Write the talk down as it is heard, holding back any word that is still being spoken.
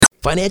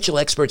Financial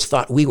experts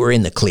thought we were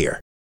in the clear.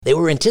 They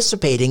were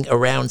anticipating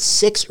around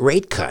 6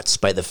 rate cuts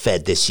by the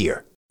Fed this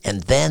year.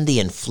 And then the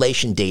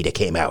inflation data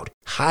came out,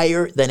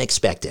 higher than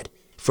expected.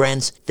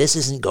 Friends, this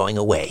isn't going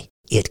away.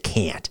 It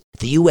can't.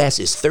 The U.S.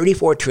 is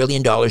 $34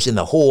 trillion in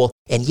the hole,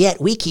 and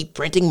yet we keep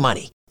printing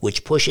money,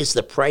 which pushes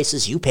the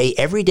prices you pay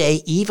every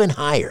day even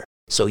higher.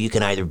 So you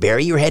can either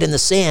bury your head in the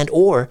sand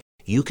or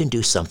you can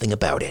do something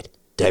about it.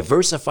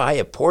 Diversify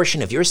a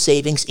portion of your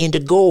savings into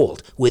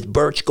gold with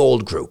Birch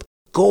Gold Group.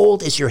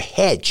 Gold is your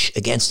hedge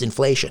against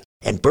inflation,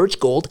 and Birch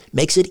Gold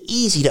makes it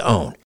easy to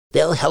own.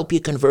 They'll help you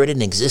convert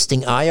an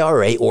existing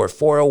IRA or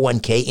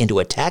 401k into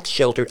a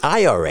tax-sheltered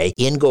IRA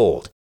in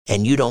gold,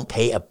 and you don't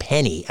pay a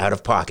penny out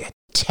of pocket.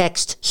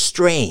 Text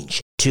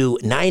STRANGE to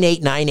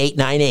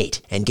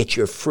 989898 and get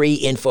your free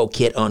info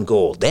kit on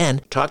gold. Then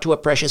talk to a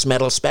precious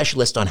metal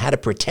specialist on how to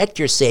protect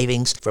your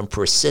savings from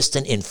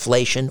persistent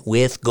inflation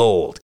with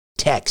gold.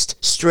 Text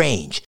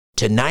STRANGE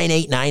to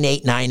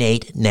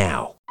 989898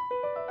 now.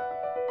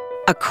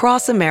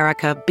 Across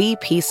America,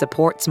 BP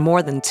supports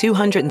more than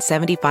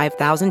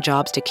 275,000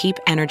 jobs to keep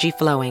energy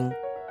flowing.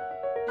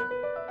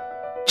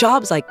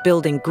 Jobs like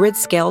building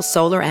grid-scale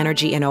solar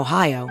energy in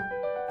Ohio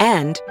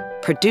and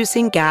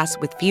producing gas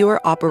with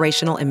fewer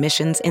operational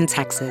emissions in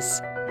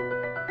Texas.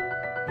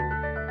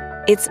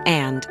 It's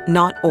and,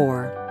 not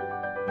or.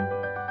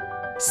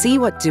 See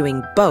what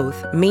doing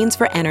both means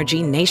for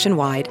energy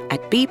nationwide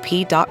at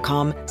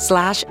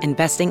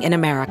bp.com/investing in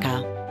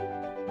America.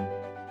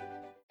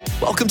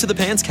 Welcome to the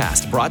Pants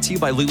Cast, brought to you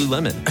by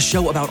Lululemon, a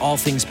show about all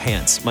things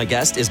pants. My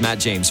guest is Matt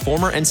James,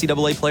 former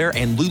NCAA player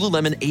and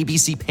Lululemon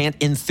ABC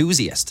pant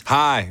enthusiast.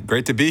 Hi,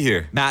 great to be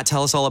here. Matt,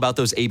 tell us all about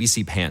those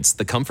ABC pants.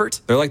 The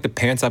comfort? They're like the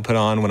pants I put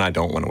on when I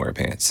don't want to wear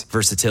pants.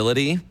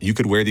 Versatility? You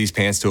could wear these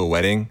pants to a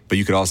wedding, but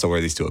you could also wear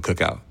these to a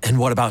cookout. And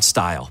what about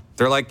style?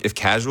 They're like if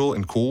casual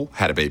and cool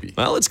had a baby.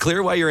 Well, it's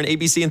clear why you're an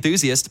ABC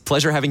enthusiast.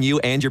 Pleasure having you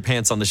and your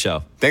pants on the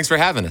show. Thanks for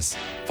having us.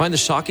 Find the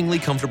shockingly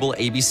comfortable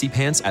ABC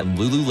pants at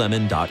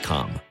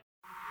Lululemon.com.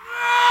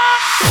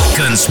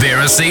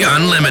 Conspiracy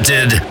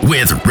Unlimited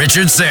with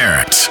Richard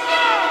Serrett.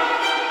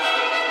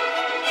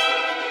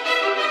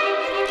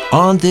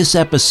 On this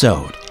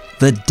episode,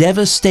 the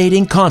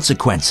devastating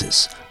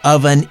consequences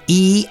of an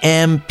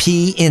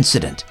EMP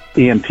incident.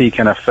 EMP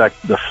can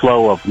affect the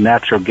flow of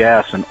natural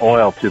gas and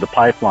oil through the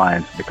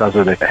pipelines because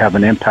they have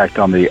an impact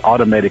on the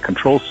automated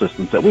control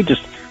systems that we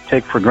just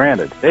take for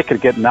granted. They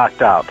could get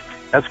knocked out.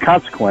 As a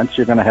consequence,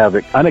 you're going to have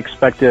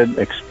unexpected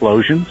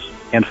explosions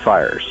and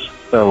fires.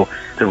 So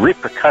the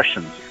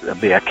repercussions will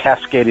be a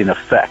cascading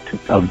effect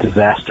of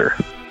disaster.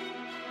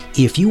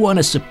 If you want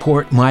to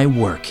support my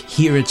work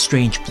here at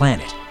Strange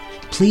Planet,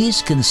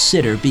 please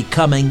consider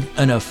becoming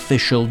an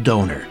official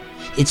donor.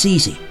 It's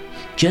easy.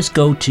 Just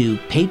go to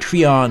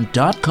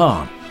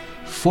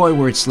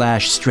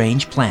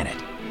patreon.com/Strange Planet.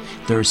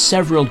 There are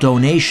several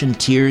donation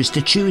tiers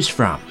to choose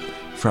from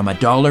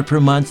 $1 per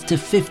month to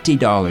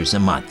 $50 a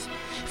month.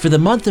 For the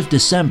month of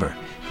December,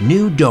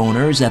 new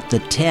donors at the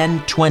 $10,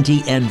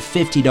 $20, and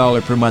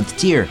 $50 per month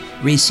tier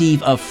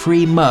receive a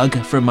free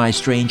mug from my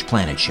Strange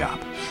Planet shop.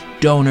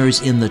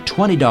 Donors in the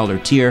 $20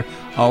 tier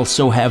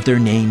also have their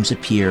names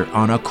appear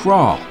on a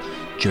crawl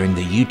during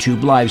the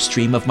YouTube live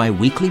stream of my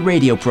weekly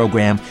radio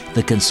program,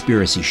 The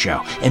Conspiracy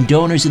Show. And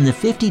donors in the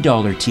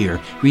 $50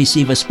 tier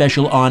receive a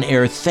special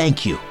on-air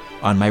thank you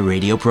on my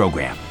radio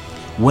program.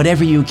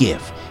 Whatever you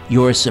give,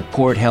 your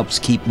support helps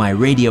keep my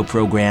radio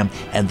program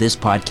and this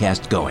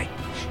podcast going.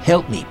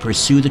 Help me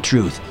pursue the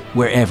truth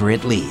wherever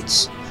it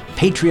leads.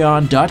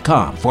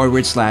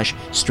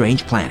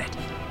 Patreon.com/Strange Planet.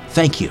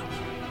 Thank you,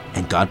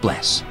 and God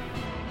bless.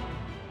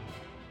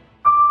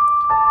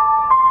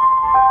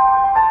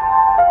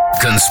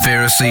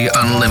 Conspiracy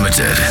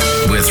Unlimited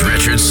with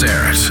Richard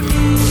Serrett.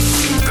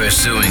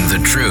 Pursuing the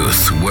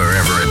truth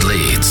wherever it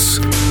leads.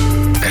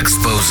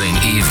 Exposing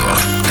evil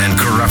and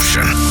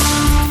corruption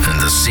and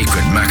the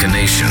secret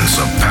machinations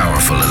of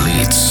powerful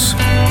elites.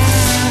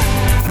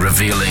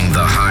 Revealing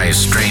the high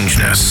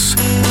strangeness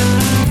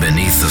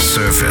beneath the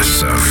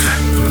surface of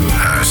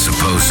our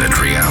supposed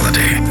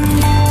reality.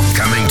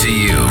 Coming to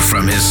you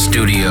from his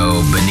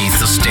studio beneath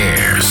the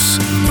stairs.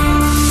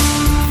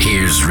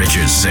 Here's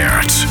Richard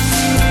Serrett.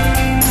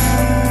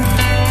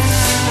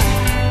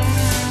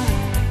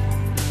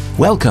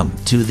 Welcome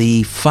to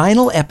the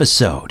final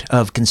episode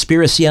of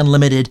Conspiracy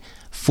Unlimited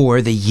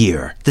for the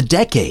year, the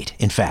decade,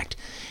 in fact.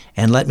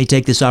 And let me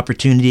take this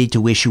opportunity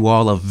to wish you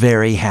all a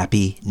very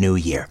happy new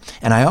year.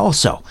 And I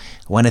also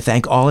want to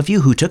thank all of you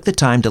who took the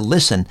time to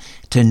listen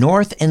to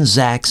North and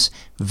Zach's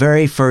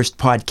very first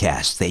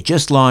podcast. They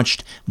just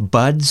launched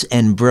Buds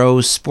and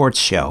Bros Sports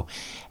Show,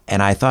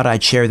 and I thought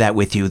I'd share that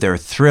with you. They're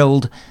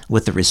thrilled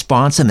with the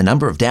response and the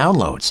number of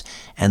downloads,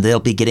 and they'll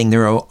be getting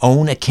their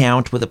own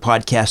account with a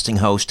podcasting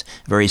host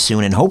very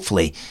soon, and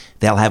hopefully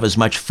they'll have as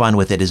much fun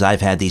with it as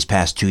I've had these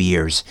past 2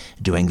 years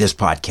doing this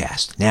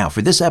podcast. Now,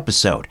 for this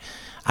episode,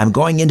 I'm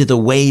going into the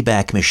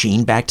Wayback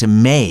Machine back to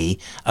May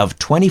of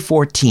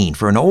 2014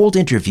 for an old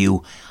interview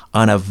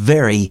on a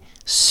very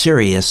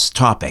serious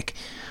topic.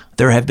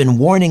 There have been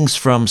warnings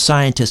from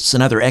scientists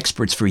and other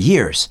experts for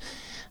years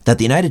that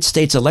the United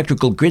States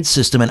electrical grid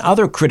system and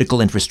other critical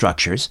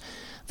infrastructures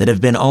that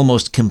have been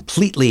almost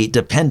completely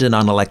dependent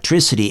on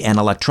electricity and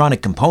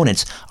electronic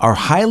components are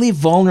highly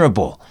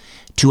vulnerable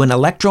to an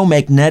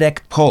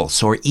electromagnetic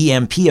pulse, or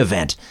EMP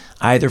event,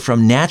 either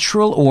from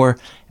natural or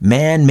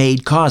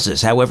man-made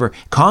causes. However,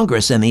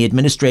 Congress and the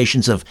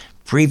administrations of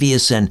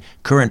previous and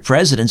current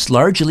presidents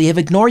largely have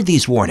ignored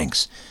these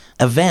warnings.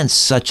 Events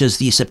such as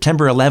the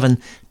September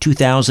 11,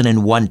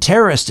 2001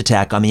 terrorist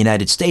attack on the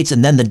United States,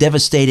 and then the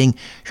devastating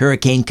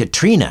Hurricane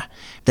Katrina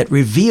that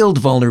revealed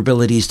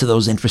vulnerabilities to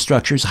those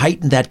infrastructures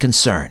heightened that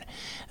concern.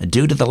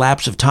 Due to the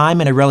lapse of time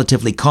and a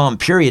relatively calm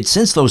period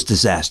since those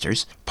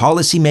disasters,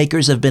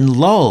 policymakers have been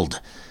lulled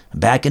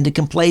back into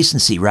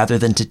complacency rather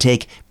than to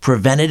take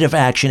preventative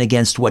action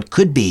against what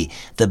could be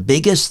the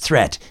biggest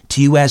threat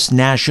to U.S.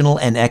 national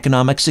and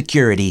economic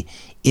security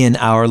in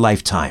our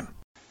lifetime.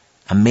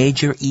 A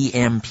major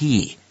EMP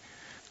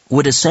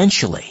would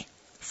essentially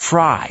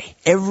fry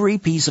every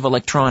piece of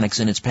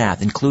electronics in its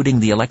path, including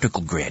the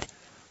electrical grid.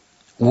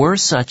 Were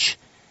such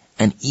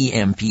an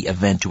EMP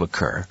event to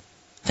occur,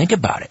 think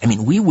about it. I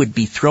mean, we would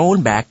be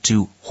thrown back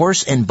to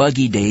horse and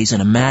buggy days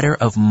in a matter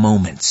of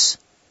moments.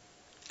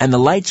 And the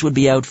lights would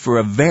be out for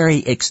a very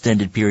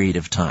extended period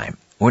of time.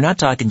 We're not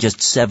talking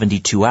just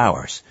 72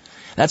 hours.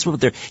 That's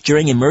what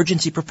during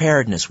Emergency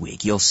Preparedness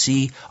Week, you'll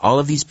see all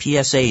of these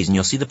PSAs and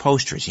you'll see the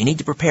posters. You need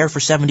to prepare for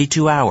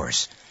 72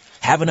 hours.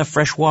 Have enough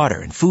fresh water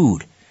and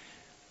food.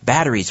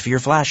 Batteries for your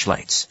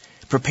flashlights.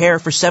 Prepare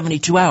for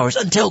 72 hours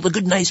until the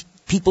good, nice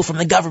people from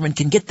the government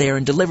can get there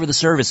and deliver the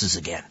services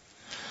again.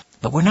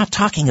 But we're not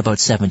talking about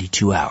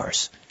 72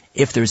 hours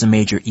if there's a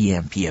major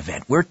EMP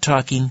event. We're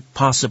talking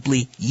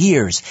possibly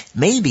years,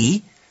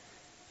 maybe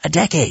a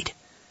decade.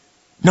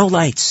 No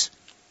lights.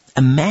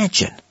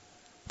 Imagine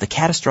the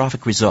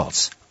catastrophic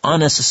results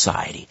on a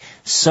society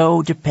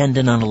so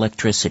dependent on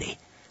electricity.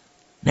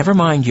 Never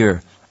mind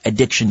your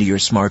addiction to your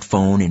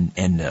smartphone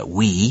and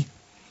Wii.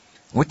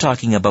 We're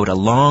talking about a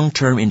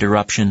long-term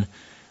interruption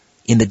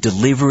in the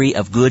delivery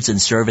of goods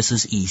and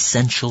services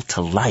essential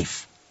to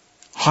life.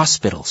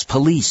 Hospitals,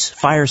 police,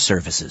 fire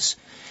services,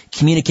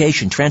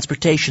 communication,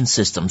 transportation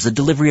systems, the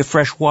delivery of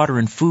fresh water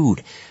and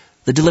food,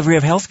 the delivery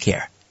of health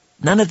care.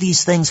 None of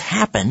these things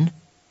happen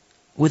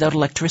without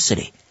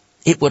electricity.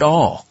 It would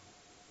all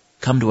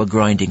come to a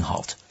grinding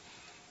halt.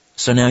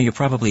 So now you're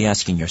probably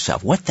asking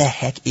yourself, what the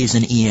heck is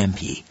an EMP?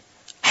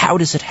 How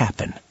does it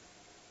happen?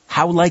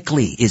 How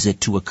likely is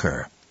it to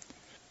occur?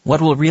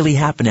 What will really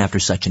happen after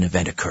such an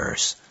event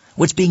occurs?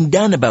 What's being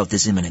done about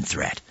this imminent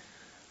threat?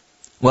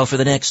 Well, for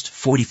the next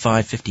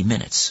 45, 50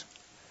 minutes,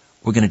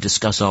 we're going to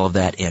discuss all of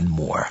that and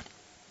more.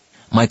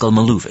 Michael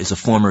Maloof is a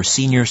former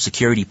senior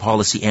security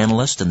policy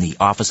analyst in the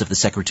Office of the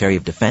Secretary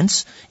of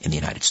Defense in the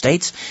United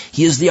States.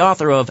 He is the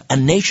author of A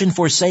Nation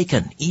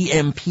Forsaken,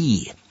 EMP,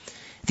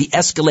 the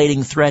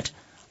escalating threat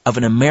of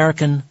an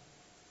American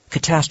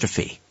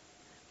catastrophe.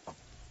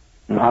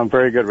 I'm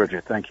very good,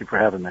 Richard. Thank you for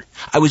having me.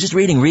 I was just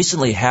reading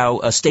recently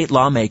how state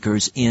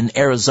lawmakers in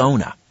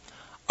Arizona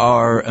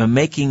are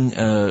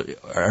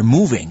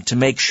moving to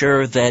make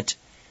sure that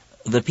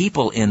the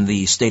people in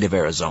the state of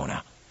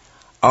Arizona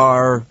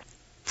are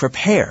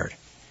prepared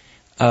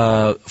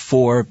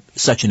for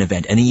such an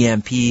event, an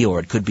EMP, or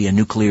it could be a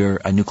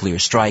nuclear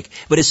strike.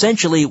 But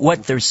essentially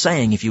what they're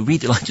saying, if you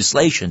read the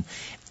legislation,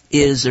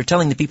 is they're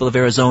telling the people of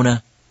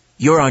Arizona,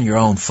 you're on your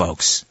own,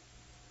 folks.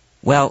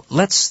 Well,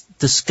 let's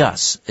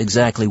discuss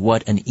exactly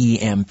what an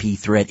EMP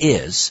threat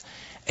is.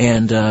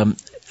 And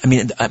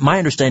my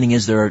understanding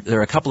is there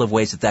are a couple of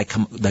ways that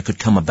could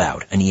come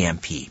about, an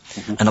EMP,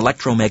 an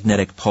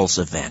electromagnetic pulse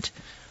event.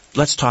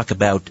 Let's talk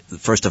about,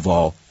 first of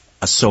all,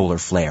 a solar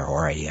flare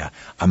or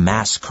a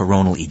mass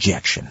coronal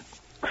ejection.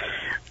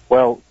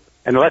 Well,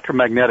 an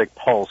electromagnetic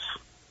pulse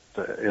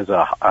is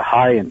a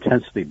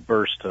high-intensity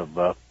burst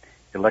of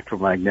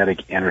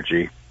electromagnetic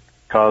energy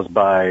caused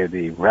by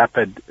the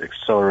rapid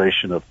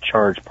acceleration of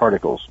charged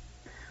particles.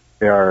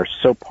 They are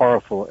so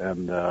powerful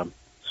and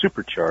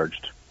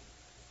supercharged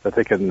that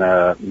they can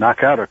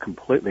knock out or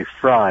completely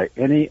fry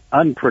any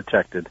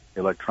unprotected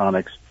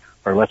electronics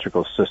or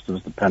electrical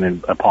systems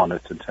depending upon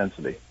its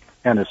intensity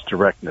and its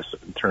directness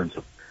in terms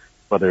of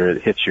whether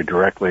it hits you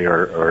directly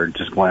or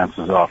just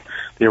glances off.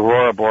 The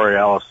aurora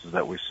borealis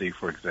that we see,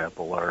 for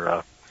example,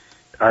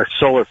 are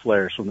solar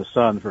flares from the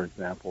sun, for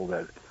example,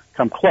 that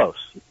come close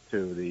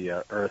to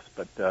the Earth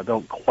but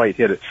don't quite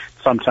hit it.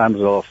 Sometimes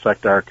they'll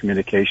affect our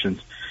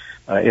communications.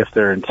 If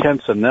they're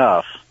intense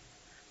enough,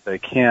 they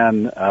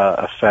can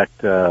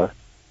affect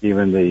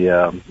even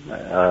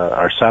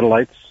our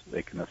satellites.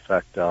 They can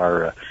affect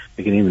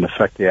they can even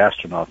affect the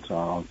astronauts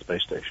on the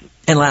space station.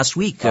 And last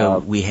week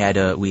we had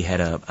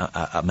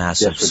a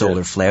massive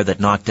solar flare that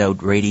knocked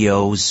out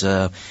radios.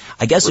 I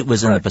guess it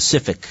was in the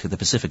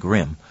Pacific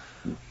Rim.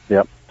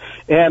 Yep.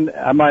 And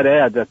I might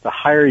add that the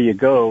higher you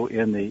go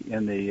in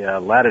the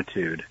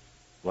latitude,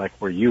 like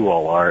where you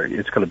all are,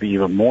 it's going to be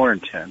even more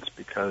intense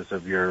because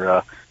of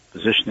your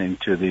positioning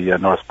to the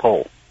North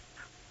Pole.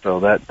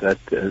 So that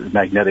the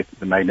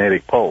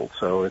magnetic pole.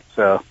 So it's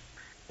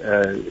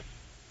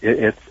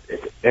it's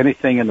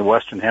anything in the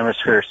Western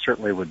Hemisphere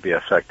certainly would be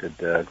affected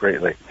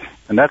greatly,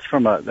 and that's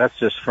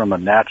just from a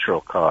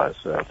natural cause,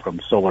 from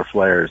solar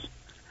flares.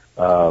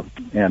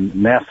 And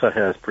NASA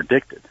has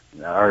predicted,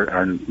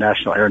 our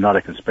National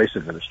Aeronautic and Space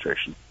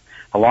Administration,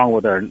 along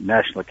with our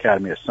National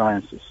Academy of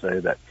Sciences, say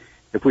that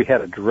if we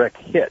had a direct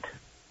hit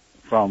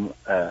from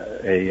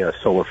a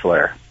solar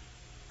flare,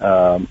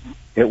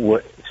 it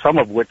would, some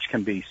of which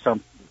can be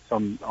some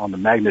on the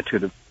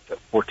magnitude of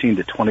 14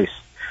 to 20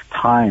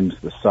 times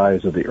the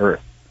size of the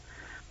Earth.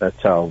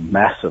 That's how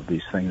massive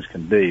these things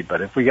can be.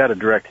 But if we got a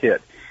direct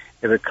hit,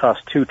 if it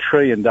cost $2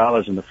 trillion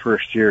in the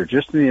first year,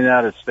 just in the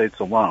United States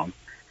alone,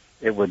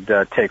 it would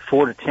take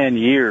 4 to 10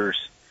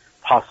 years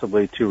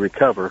possibly to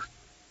recover,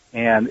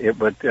 and it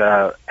would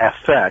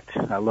affect,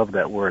 I love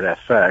that word,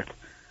 affect,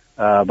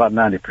 about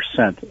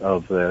 90%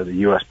 of the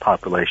U.S.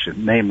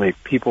 population. Namely,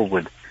 people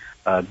would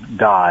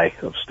die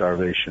of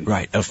starvation.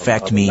 Right.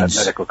 Affect means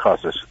medical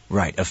causes.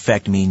 Right.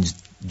 Affect means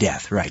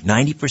death. Right.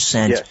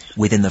 90% yes.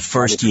 Within the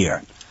first 90%.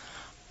 Year.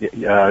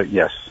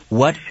 Yes.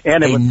 What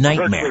and a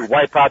nightmare!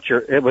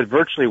 It would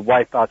virtually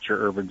wipe out your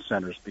urban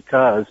centers,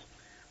 because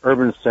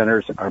urban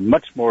centers are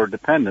much more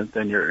dependent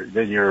than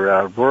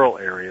your rural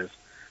areas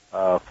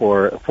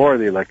for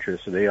the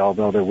electricity.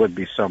 Although there would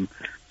be some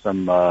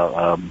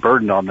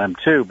burden on them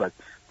too, but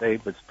they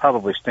would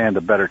probably stand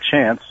a better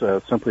chance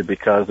simply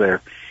because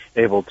they're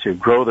able to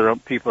grow their own.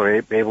 People are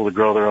able to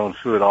grow their own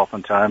food.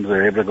 Oftentimes,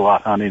 they're able to go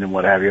out hunting and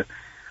what have you.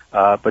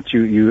 But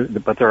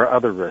but there are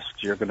other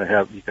risks. You could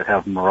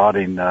have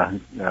marauding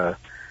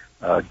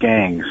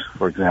gangs,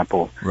 for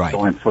example, right.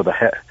 going for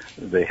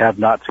the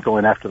have-nots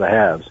going after the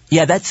haves.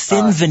 Yeah, that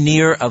thin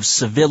veneer of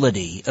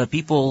civility.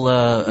 People,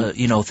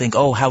 think,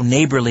 oh, how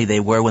neighborly they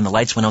were when the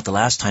lights went out the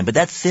last time. But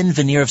that thin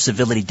veneer of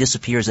civility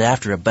disappears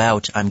after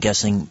about, I'm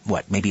guessing,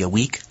 maybe a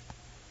week?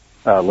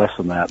 Less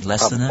than that.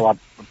 Less than that?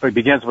 It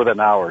begins within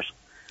hours.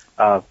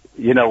 When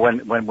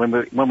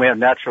we have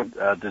natural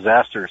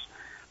disasters,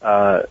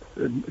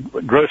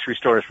 grocery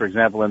stores, for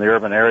example, in the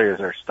urban areas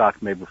are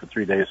stocked maybe for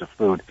 3 days of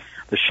food.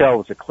 The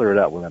shelves are cleared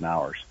out within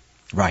hours.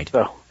 Right.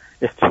 So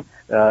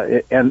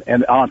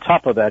and on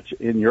top of that,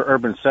 in your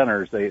urban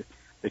centers,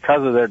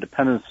 because of their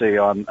dependency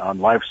on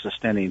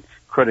life-sustaining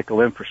critical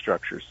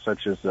infrastructures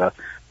such as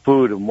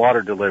food and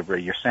water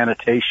delivery, your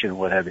sanitation,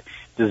 what have you,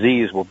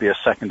 disease will be a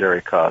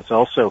secondary cause.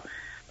 Also,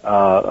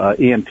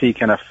 EMP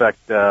can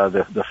affect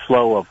the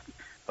flow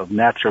of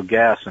natural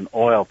gas and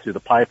oil through the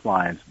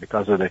pipelines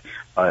because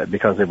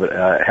they would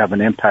have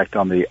an impact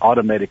on the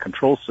automated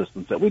control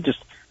systems that we just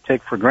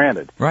take for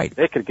granted. Right.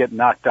 They could get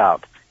knocked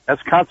out. As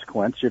a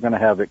consequence, you're going to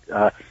have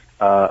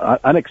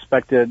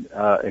unexpected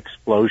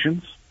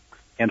explosions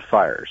and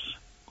fires.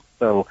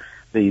 So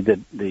the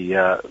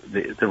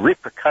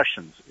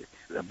repercussions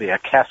will be a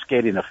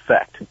cascading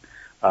effect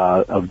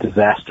of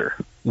disaster.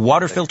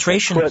 Water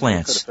filtration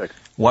plants.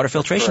 Water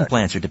filtration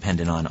plants are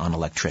dependent on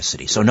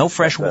electricity, so no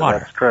fresh water.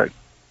 That's correct.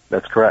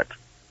 That's correct.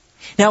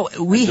 Now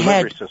we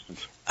had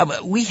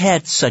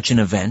such an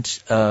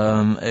event,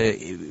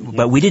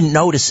 but we didn't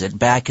notice it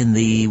back in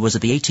the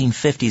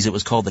 1850s. It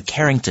was called the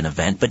Carrington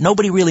Event, but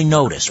nobody really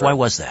noticed. Why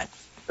was that?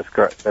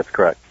 That's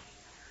correct.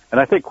 And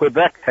I think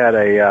Quebec had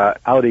a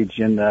outage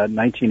in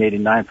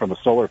 1989 from a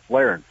solar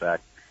flare, in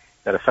fact,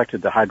 that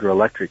affected the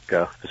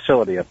hydroelectric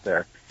facility up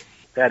there.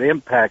 That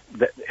impact,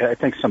 I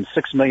think some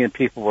 6 million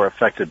people were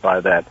affected by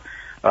that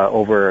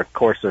over a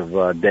course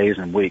of days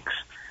and weeks.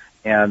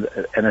 And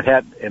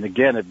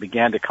it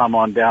began to come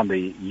on down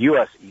the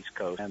U.S. East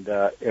Coast. And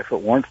if it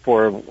weren't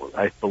for,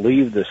 I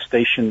believe, the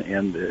station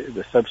and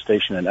the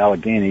substation in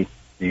Allegheny,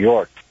 New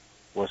York,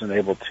 was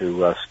able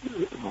to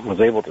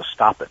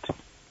stop it.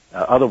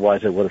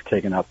 Otherwise, it would have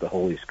taken out the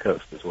whole East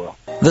Coast as well.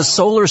 The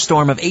solar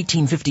storm of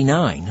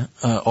 1859,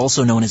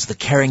 also known as the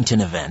Carrington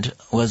Event,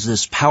 was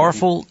this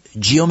powerful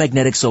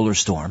geomagnetic solar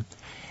storm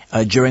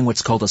during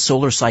what's called a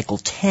solar cycle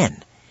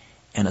 10.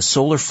 And a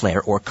solar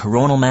flare or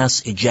coronal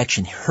mass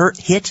ejection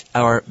hit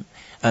our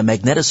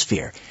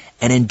magnetosphere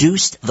and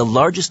induced the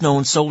largest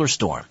known solar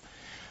storm,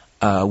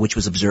 which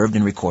was observed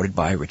and recorded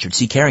by Richard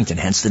C. Carrington,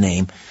 hence the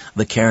name,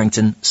 the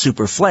Carrington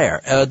super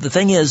flare. The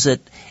thing is that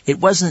it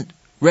wasn't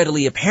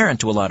readily apparent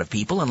to a lot of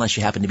people, unless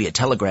you happen to be a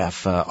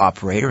telegraph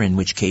operator, in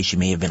which case you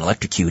may have been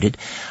electrocuted.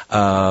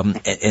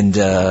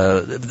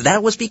 That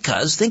was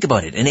because, think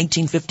about it, in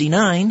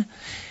 1859,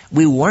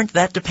 we weren't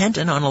that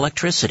dependent on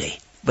electricity.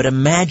 But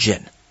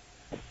imagine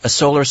a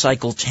solar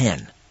cycle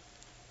 10,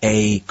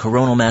 a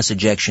coronal mass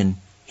ejection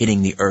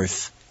hitting the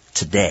Earth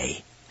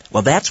today.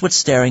 Well, that's what's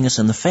staring us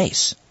in the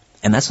face.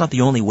 And that's not the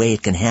only way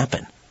it can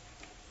happen,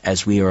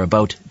 as we are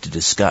about to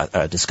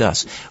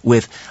discuss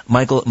with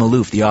Michael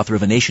Maloof, the author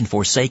of A Nation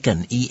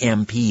Forsaken,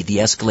 EMP, The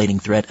Escalating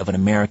Threat of an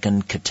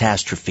American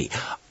Catastrophe.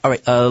 All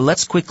right,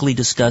 let's quickly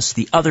discuss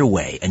the other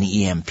way an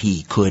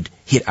EMP could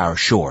hit our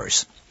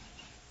shores.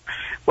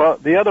 Well,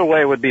 the other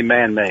way would be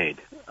man-made.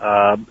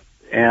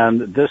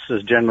 And this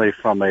is generally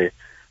from a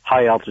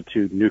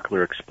high-altitude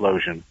nuclear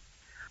explosion.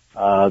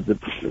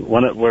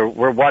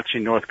 We're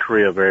watching North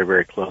Korea very,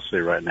 very closely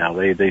right now.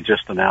 They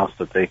just announced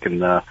that they can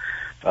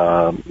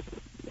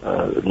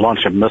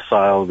launch a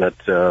missile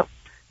that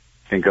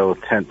can go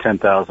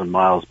 10,000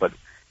 miles, but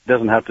it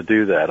doesn't have to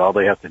do that. All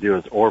they have to do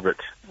is orbit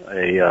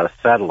a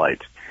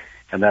satellite,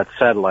 and that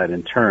satellite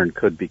in turn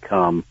could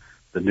become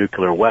the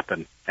nuclear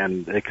weapon,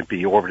 and it could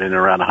be orbiting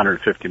around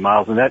 150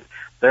 miles, and that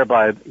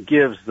thereby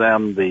gives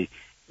them the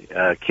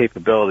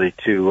capability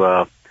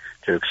to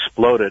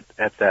explode it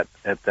at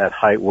that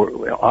height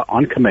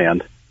on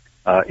command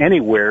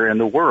anywhere in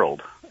the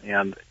world.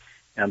 And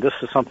this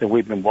is something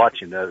we've been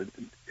watching.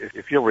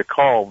 If you'll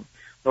recall,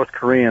 North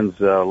Koreans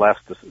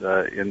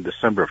in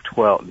December of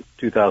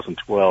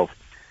 2012,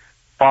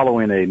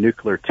 following a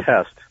nuclear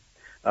test,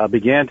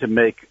 began to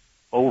make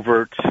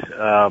overt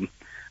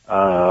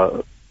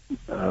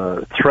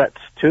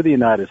threats to the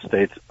United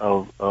States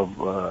of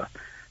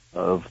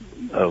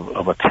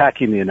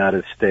attacking the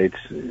United States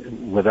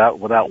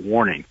without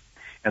warning.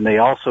 And they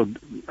also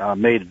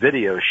made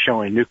videos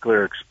showing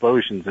nuclear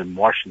explosions in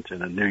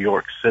Washington and New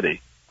York City.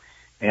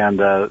 And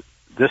the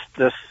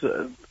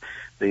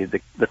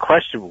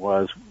question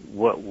was,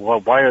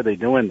 why are they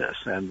doing this?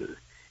 And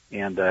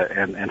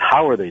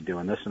how are they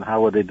doing this? And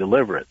how would they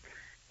deliver it?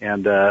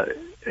 And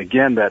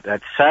again,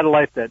 that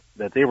satellite that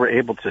they were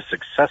able to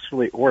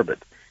successfully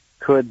orbit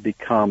could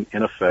become,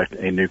 in effect,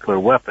 a nuclear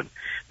weapon.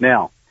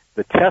 Now,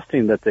 the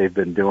testing that they've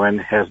been doing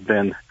has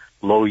been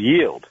low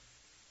yield,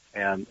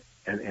 and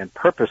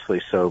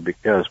purposely so,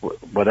 because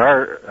what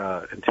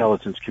our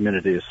intelligence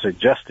community is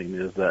suggesting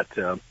is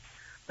that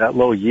that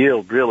low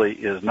yield really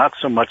is not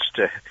so much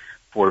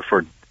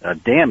for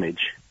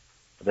damage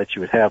that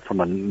you would have from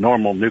a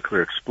normal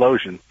nuclear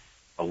explosion,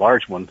 a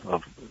large one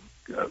of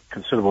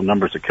considerable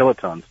numbers of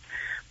kilotons,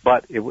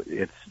 but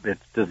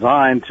it's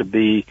designed to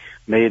be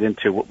made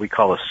into what we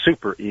call a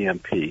super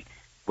EMP,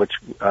 which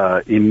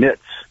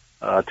emits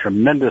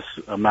tremendous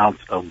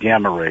amounts of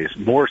gamma rays,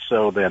 more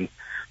so than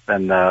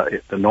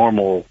the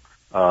normal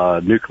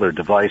nuclear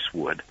device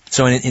would.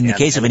 So in the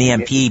case of an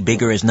EMP,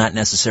 bigger is not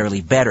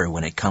necessarily better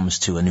when it comes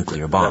to a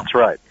nuclear bomb. That's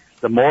right.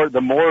 The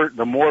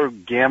more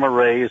gamma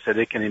rays that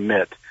it can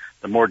emit,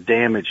 the more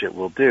damage it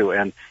will do.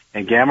 And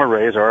gamma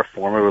rays are a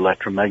form of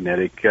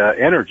electromagnetic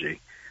energy,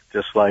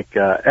 just like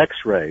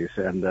X-rays.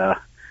 And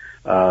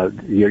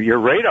your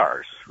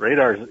radars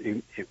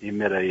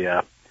emit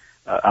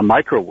a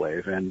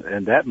microwave,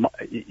 and that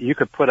you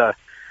could put a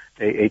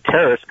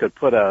terrorist could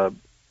put a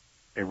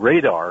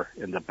radar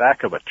in the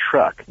back of a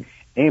truck,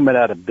 aim it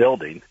at a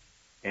building,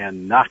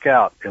 and knock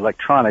out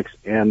electronics,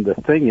 and the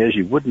thing is,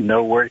 you wouldn't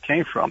know where it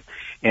came from.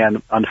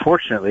 And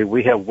unfortunately,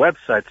 we have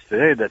websites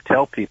today that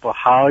tell people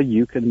how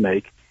you can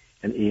make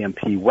an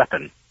EMP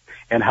weapon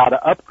and how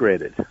to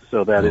upgrade it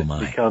so that it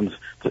becomes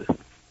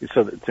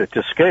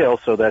to scale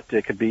so that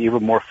it could be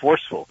even more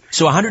forceful.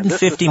 So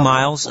 150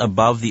 miles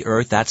above the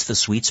Earth, that's the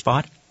sweet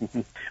spot?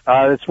 It's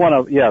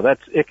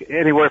that's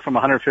anywhere from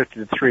 150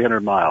 to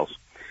 300 miles.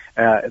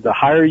 The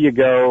higher you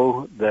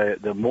go,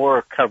 the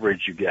more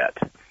coverage you get.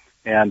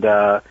 And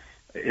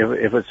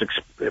if it's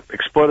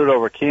exploded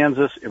over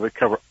Kansas, it would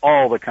cover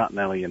all the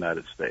continental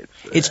United States.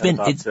 It's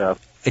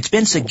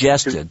been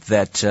suggested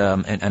that,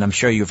 and I'm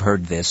sure you've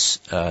heard this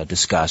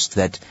discussed,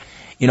 that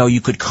you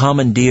could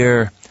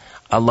commandeer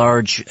a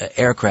large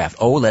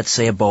aircraft, let's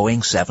say a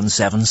Boeing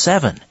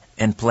 777,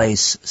 and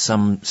place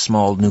some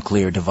small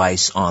nuclear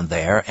device on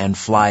there and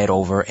fly it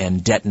over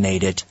and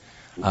detonate it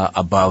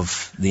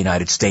above the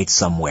United States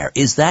somewhere.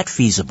 Is that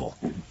feasible?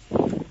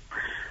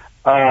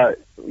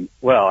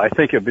 Well, I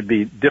think it would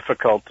be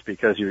difficult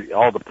because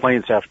all the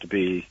planes have to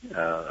be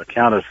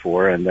accounted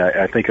for, and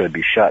I think it would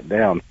be shot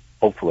down,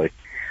 hopefully.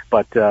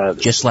 But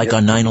just like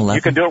on 9/11,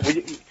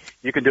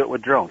 you can do it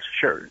with drones.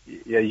 Sure,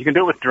 yeah, you can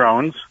do it with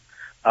drones.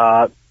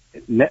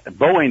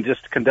 Boeing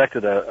just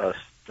conducted a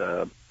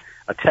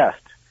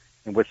test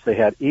in which they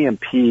had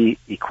EMP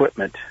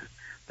equipment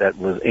that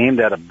was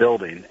aimed at a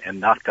building and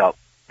knocked out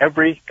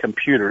every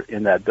computer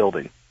in that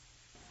building,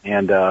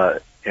 and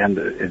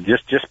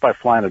just by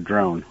flying a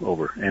drone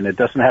over. And it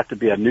doesn't have to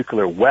be a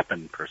nuclear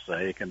weapon per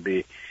se. It can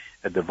be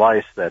a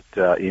device that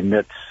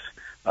emits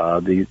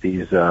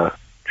these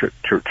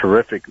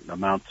terrific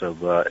amounts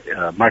of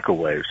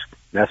microwaves.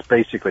 That's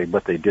basically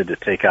what they did to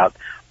take out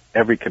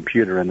every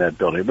computer in that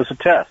building. It was a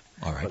test,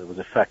 but it was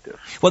effective.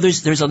 Well,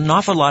 there's an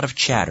awful lot of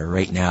chatter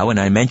right now, and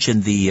I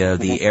mentioned the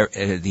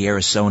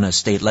Arizona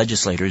state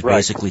legislators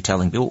basically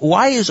telling people,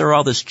 why is there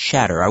all this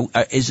chatter?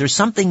 Is there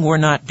something we're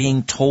not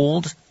being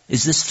told?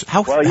 Is this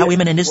how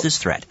imminent is this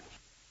threat?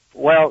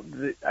 Well,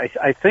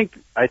 I think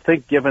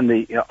given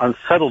the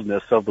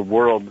unsettledness of the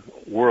world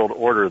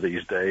order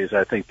these days,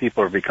 I think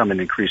people are becoming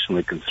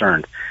increasingly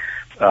concerned.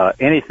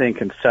 Anything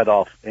can set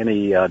off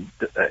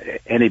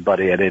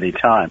anybody at any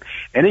time.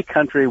 Any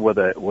country with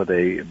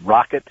a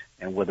rocket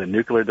and with a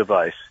nuclear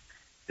device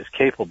is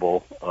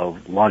capable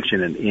of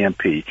launching an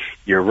EMP.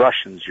 Your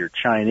Russians, your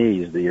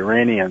Chinese, the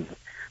Iranians,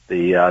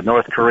 the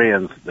North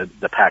Koreans, the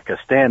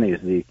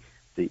Pakistanis,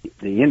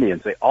 the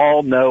Indians, they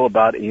all know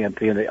about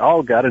EMP, and they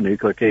all got a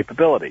nuclear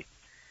capability.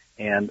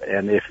 And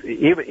if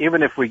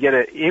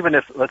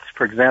let's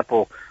for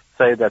example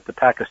say that the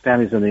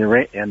Pakistanis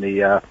and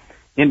the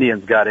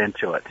Indians got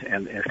into it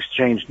and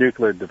exchanged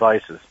nuclear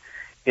devices,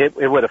 it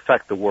would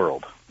affect the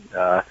world.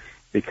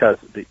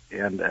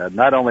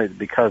 Not only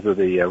because of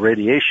the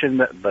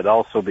radiation, but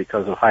also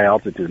because of high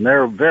altitude. And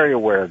they're very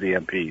aware of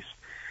EMPs.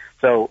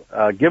 So,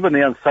 given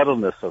the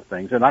unsettledness of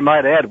things, and I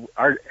might add,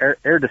 our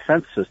air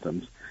defense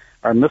systems,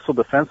 our missile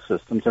defense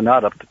systems are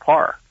not up to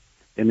par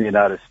in the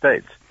United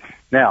States.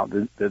 Now,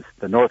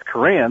 the North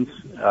Koreans,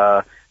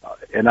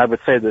 and I would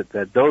say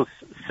that those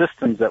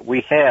systems that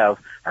we have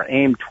are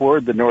aimed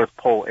toward the North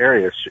Pole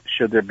area,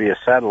 should there be a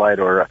satellite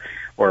or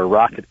a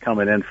rocket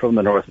coming in from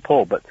the North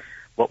Pole. But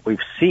what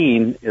we've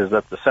seen is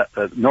that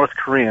the North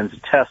Koreans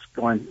test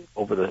going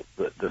over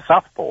the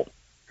South Pole,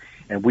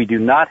 and we do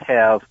not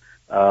have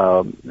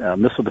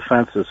missile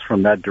defenses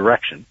from that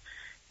direction.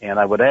 And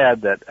I would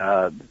add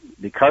that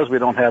because we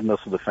don't have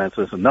missile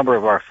defenses, a number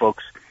of our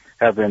folks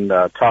have been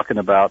talking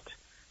about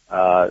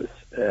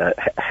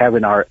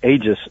having our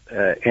Aegis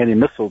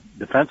anti-missile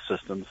defense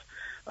systems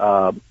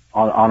on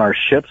our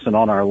ships and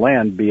on our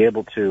land be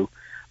able to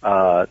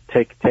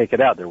take it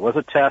out. There was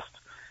a test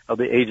of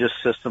the Aegis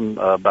system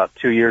about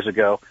 2 years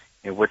ago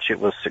in which it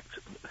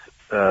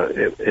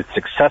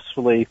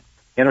successfully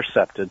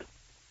intercepted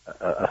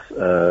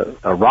a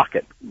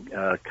rocket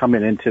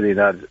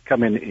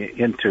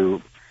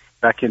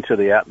back into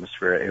the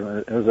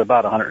atmosphere. It was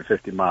about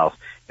 150 miles.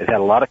 It had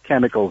a lot of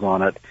chemicals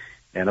on it,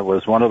 and it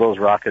was one of those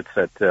rockets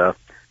that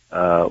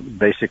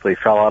basically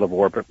fell out of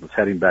orbit, was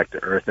heading back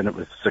to Earth, and it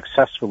was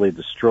successfully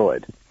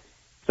destroyed.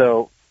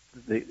 So,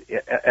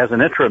 as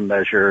an interim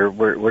measure,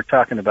 we're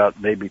talking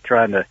about maybe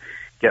trying to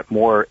get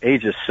more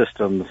Aegis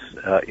systems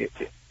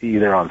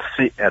either on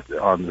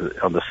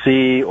the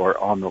sea or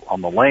on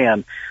the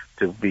land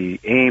to be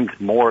aimed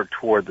more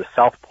toward the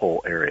South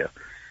Pole area,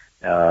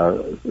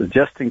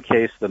 just in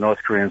case the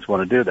North Koreans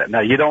want to do that. Now,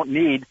 you don't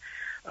need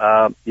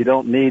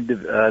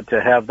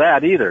to have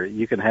that either.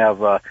 You can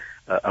have a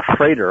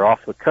freighter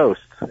off the coast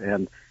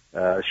and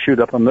shoot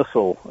up a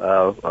missile,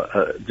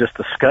 just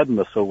a Scud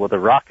missile with a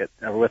rocket,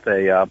 with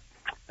a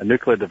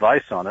nuclear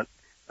device on it,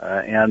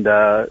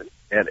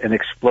 and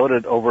explode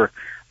it over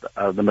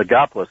the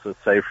megapolis, let's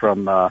say,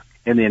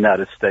 in the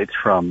United States,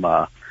 from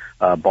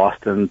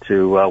Boston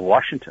to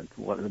Washington,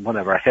 one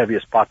of our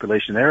heaviest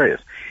population areas.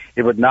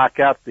 It would knock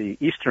out the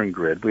eastern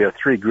grid. We have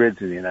 3 grids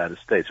in the United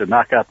States. It would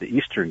knock out the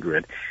eastern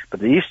grid,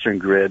 but the eastern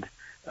grid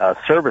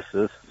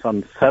services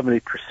some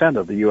 70%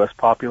 of the U.S.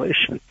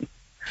 population.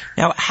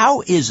 Now,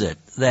 how is it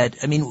that,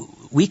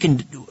 we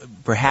can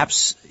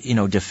perhaps,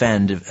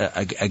 defend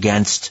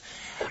against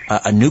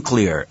a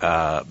nuclear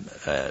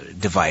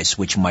device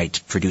which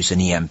might produce an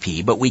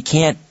EMP, but we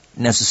can't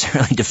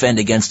necessarily defend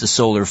against a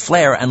solar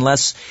flare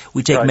unless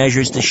we take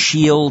measures to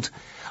shield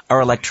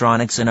our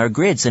electronics and our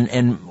grids.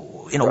 And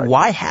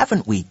why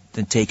haven't we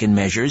taken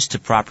measures to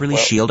properly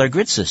shield our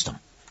grid system?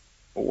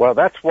 Well,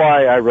 that's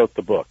why I wrote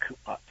the book.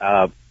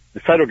 The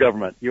federal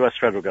government, U.S.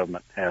 federal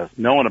government, has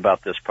known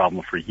about this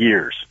problem for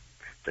years.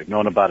 They've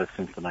known about it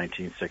since the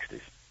 1960s.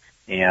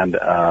 And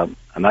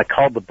I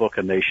called the book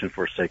A Nation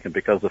Forsaken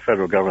because the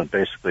federal government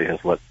basically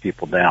has let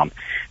people down.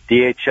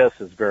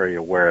 DHS is very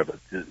aware of it.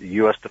 The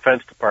U.S.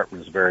 Defense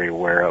Department is very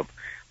aware of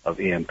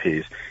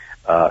EMPs.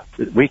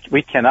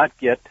 We cannot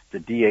get the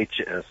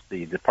DHS,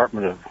 the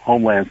Department of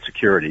Homeland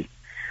Security,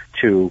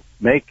 to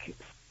make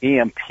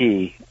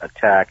EMP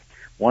attack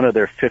one of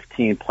their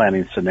 15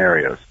 planning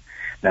scenarios.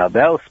 Now,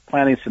 those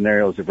planning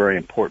scenarios are very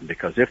important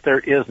because if there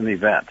is an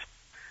event,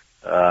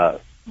 then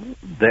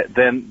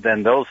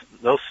those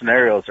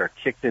scenarios are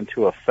kicked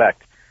into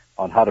effect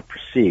on how to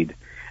proceed.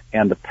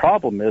 And the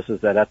problem is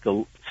that at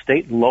the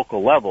state and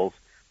local levels,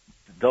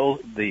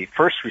 the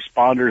first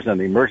responders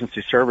and the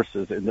emergency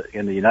services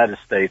in the United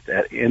States,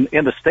 in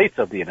the states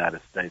of the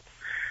United States,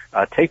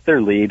 take their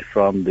lead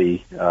from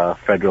the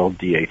federal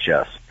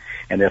DHS.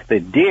 And if the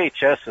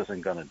DHS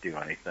isn't going to do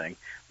anything,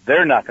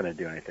 they're not going to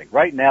do anything.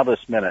 Right now,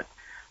 this minute,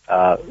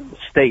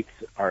 states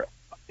are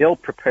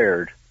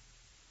ill-prepared.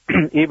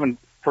 Even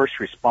first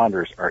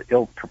responders are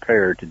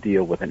ill-prepared to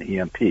deal with an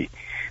EMP.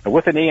 And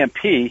with an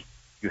EMP,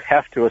 you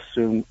have to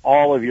assume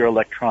all of your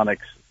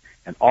electronics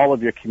and all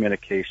of your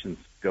communications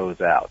goes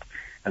out.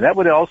 And that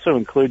would also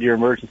include your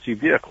emergency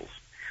vehicles.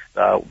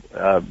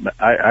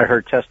 I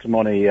heard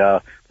testimony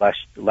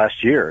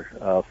last year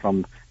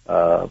from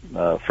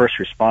first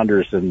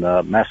responders in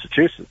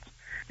Massachusetts,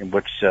 in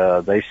which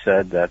they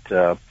said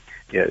that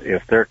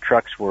if their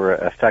trucks were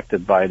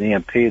affected by an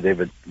EMP, they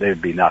would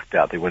be knocked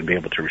out. They wouldn't be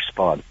able to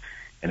respond.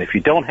 And if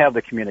you don't have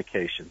the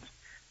communications,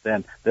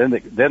 then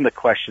the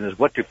question is,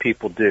 what do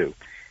people do?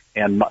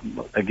 And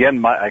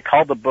I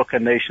called the book A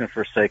Nation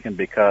Forsaken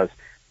because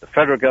the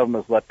federal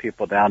government has let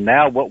people down.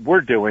 Now what we're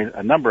doing,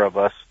 a number of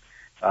us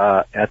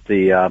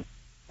through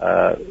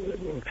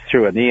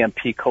an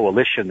EMP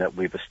coalition that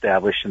we've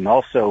established, and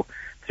also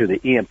through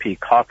the EMP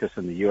caucus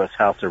in the U.S.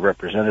 House of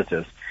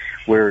Representatives,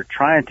 we're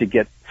trying to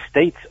get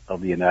states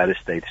of the United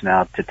States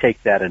now to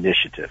take that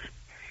initiative.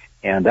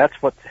 And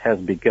that's what has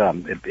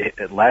begun.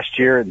 Last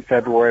year, in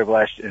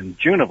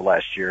June of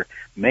last year,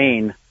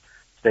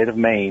 state of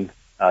Maine,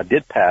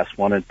 did pass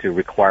wanted to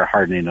require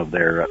hardening of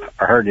their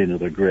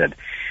grid.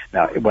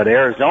 Now, what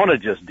Arizona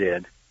just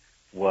did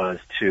was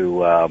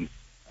to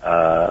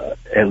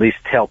at least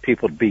tell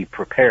people to be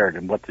prepared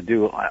and what to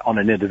do on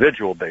an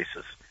individual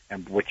basis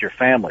and with your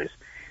families.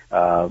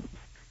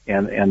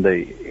 And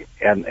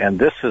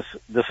this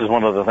is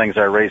one of the things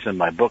I raise in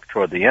my book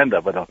toward the end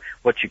of it,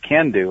 what you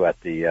can do at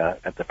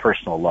the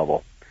personal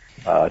level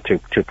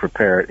to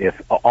prepare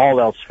if all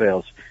else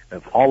fails,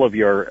 if all of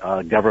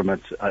your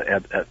governments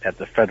at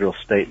the federal,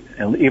 state,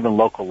 and even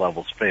local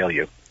levels fail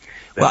you.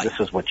 Well, this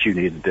is what you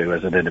need to do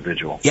as an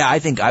individual. Yeah, I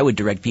think I would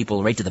direct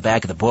people right to the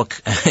back of the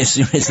book as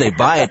soon as they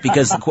buy it,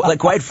 because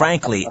quite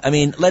frankly, I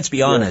mean, let's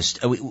be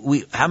honest.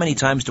 We how many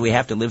times do we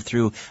have to live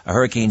through a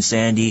Hurricane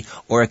Sandy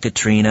or a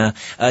Katrina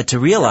to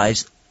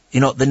realize,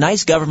 the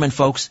nice government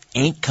folks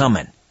ain't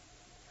coming?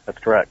 That's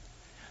correct.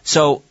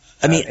 So,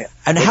 I mean,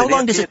 and how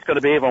long does it... It's going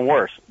to be even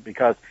worse,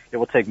 because it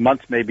will take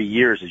months, maybe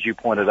years, as you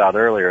pointed out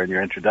earlier in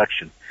your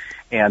introduction,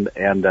 and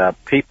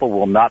people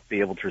will not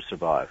be able to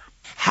survive.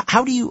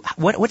 How do you,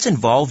 what's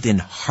involved in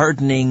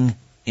hardening,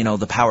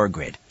 the power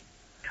grid?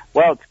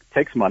 Well, it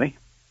takes money,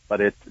 but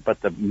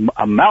the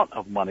amount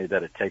of money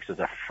that it takes is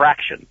a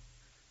fraction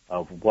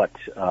of what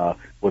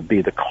would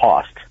be the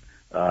cost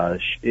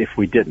if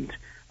we didn't.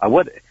 I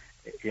would,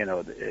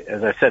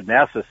 as I said,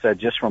 NASA said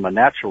just from a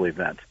natural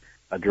event,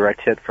 a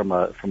direct hit from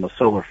a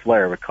solar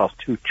flare would cost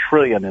 $2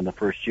 trillion in the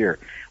first year.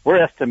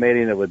 We're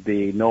estimating it would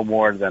be no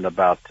more than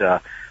about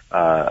up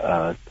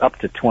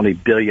to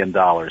 $20 billion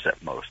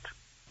at most.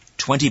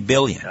 $20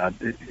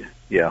 billion.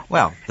 Yeah.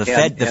 Well, the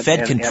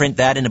Fed can print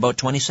that in about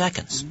 20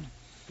 seconds.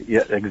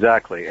 Yeah,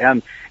 exactly.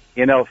 And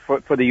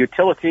for the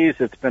utilities,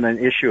 it's been an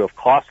issue of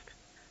cost,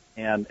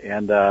 and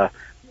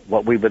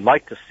what we would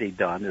like to see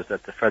done is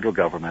that the federal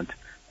government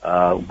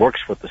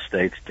works with the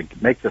states to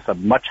make this a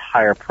much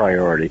higher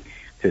priority,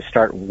 to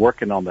start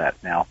working on that.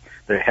 Now,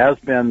 there has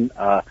been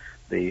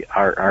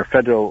our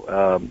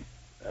federal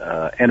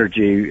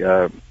energy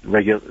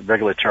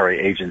regulatory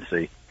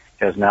agency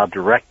has now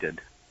directed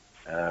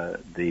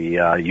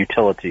the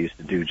utilities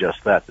to do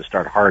just that, to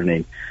start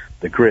hardening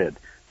the grid.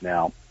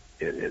 Now,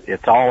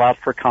 it's all out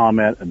for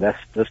comment, and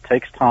this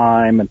takes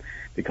time, and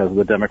because of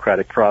the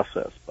democratic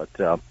process. But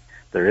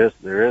there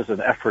is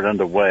an effort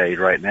underway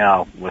right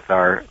now with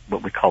our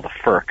what we call the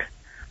FERC,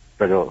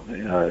 Federal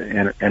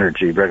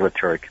Energy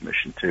Regulatory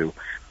Commission, to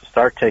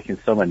start taking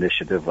some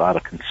initiative out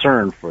of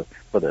concern for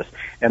this.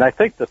 And I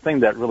think the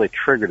thing that really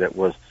triggered it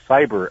was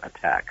cyber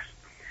attacks.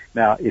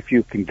 Now, if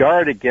you can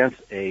guard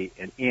against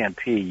an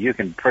EMP, you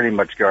can pretty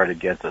much guard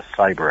against a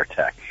cyber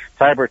attack.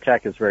 Cyber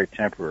attack is very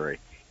temporary.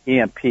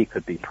 EMP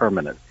could be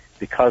permanent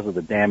because of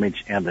the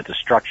damage and the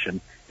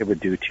destruction it would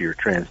do to your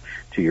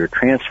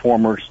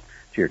transformers,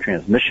 to your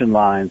transmission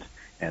lines,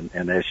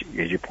 and as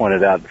you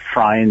pointed out,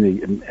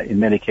 in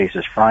many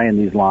cases, frying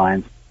these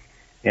lines.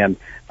 And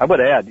I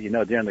would add,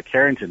 during the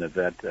Carrington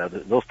event,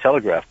 those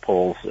telegraph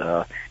poles,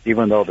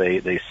 even though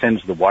they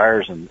singed the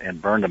wires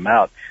and burned them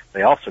out,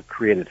 they also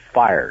created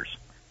fires.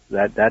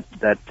 That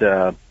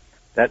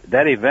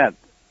event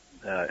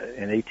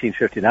in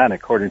 1859,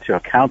 according to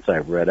accounts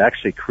I've read,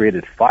 actually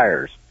created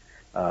fires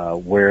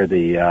where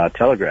the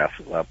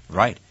telegraph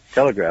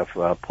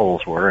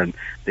poles were, and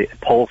the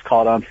poles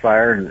caught on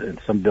fire, and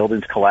some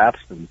buildings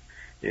collapsed, and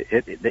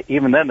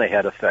even then they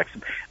had effects.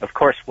 Of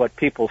course, what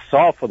people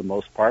saw for the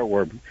most part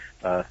were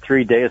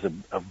 3 days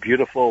of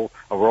beautiful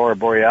aurora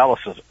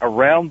borealis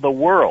around the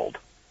world.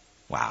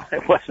 Wow.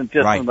 It wasn't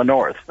just in the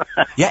north.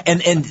 Yeah,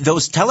 and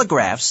those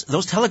telegraphs,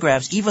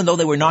 even though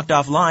they were knocked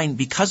offline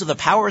because of the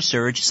power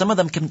surge, some of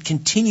them can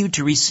continue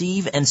to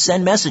receive and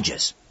send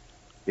messages.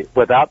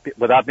 Without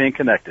being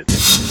connected.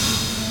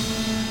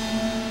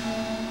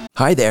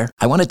 Hi there.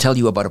 I want to tell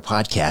you about a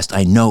podcast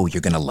I know you're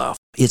going to love.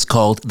 It's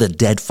called The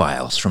Dead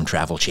Files from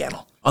Travel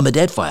Channel. On The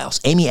Dead Files,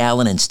 Amy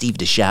Allen and Steve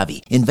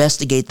DeShavi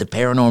investigate the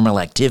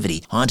paranormal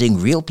activity haunting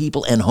real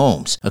people and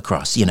homes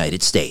across the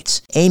United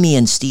States. Amy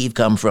and Steve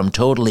come from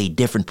totally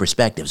different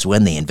perspectives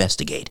when they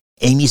investigate.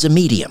 Amy's a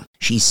medium.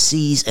 She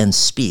sees and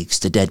speaks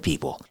to dead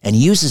people and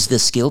uses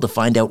this skill to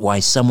find out why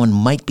someone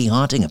might be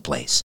haunting a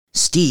place.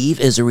 Steve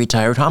is a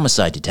retired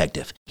homicide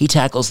detective. He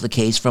tackles the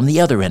case from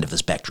the other end of the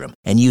spectrum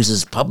and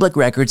uses public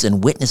records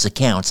and witness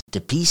accounts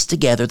to piece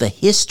together the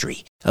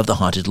history of the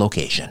haunted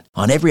location.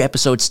 On every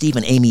episode, Steve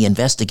and Amy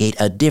investigate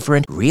a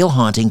different, real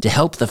haunting to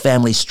help the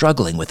family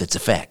struggling with its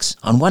effects.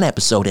 On one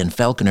episode in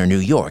Falconer, New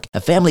York,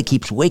 a family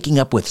keeps waking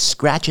up with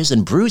scratches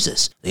and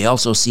bruises. They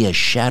also see a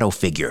shadow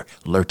figure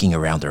lurking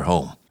around their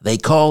home. They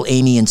call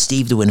Amy and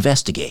Steve to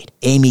investigate.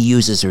 Amy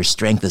uses her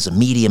strength as a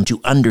medium to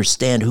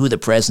understand who the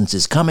presence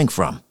is coming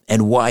from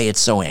and why it's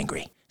so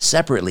angry.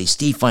 Separately,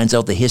 Steve finds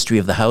out the history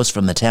of the house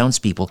from the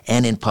townspeople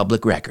and in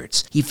public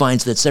records. He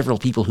finds that several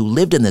people who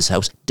lived in this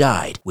house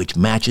died, which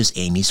matches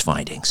Amy's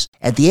findings.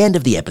 At the end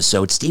of the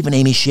episode, Steve and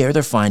Amy share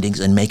their findings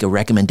and make a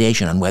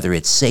recommendation on whether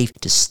it's safe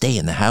to stay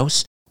in the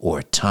house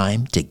or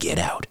time to get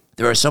out.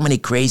 There are so many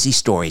crazy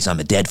stories on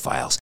The Dead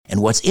Files.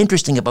 And what's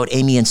interesting about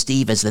Amy and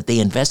Steve is that they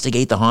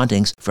investigate the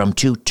hauntings from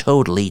two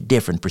totally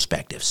different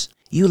perspectives.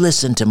 You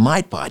listen to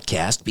my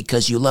podcast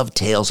because you love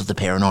tales of the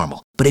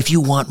paranormal. But if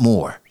you want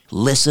more,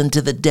 listen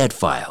to The Dead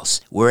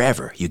Files,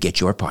 wherever you get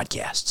your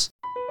podcasts.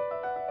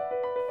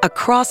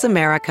 Across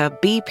America,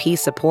 BP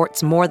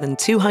supports more than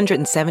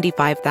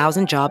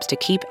 275,000 jobs to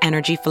keep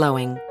energy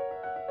flowing.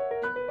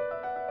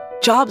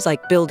 Jobs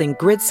like building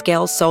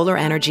grid-scale solar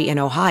energy in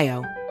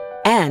Ohio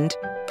and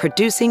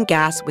producing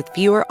gas with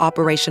fewer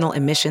operational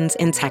emissions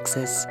in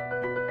Texas.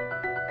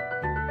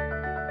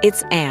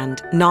 It's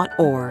and, not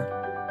or.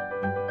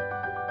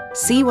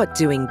 See what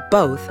doing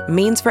both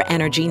means for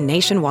energy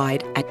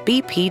nationwide at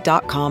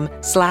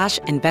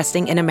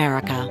bp.com/investing in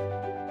America.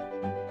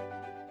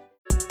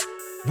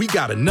 We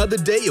got another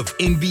day of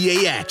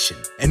NBA action.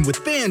 And with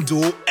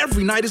FanDuel,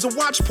 every night is a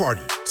watch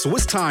party. So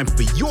it's time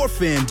for your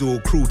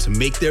FanDuel crew to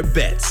make their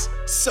bets.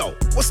 So,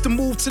 what's the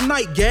move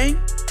tonight, gang?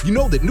 You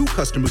know that new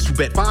customers who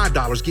bet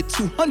 $5 get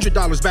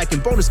 $200 back in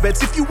bonus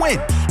bets if you win.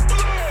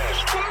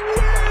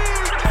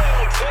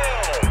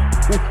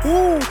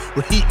 Woo-hoo,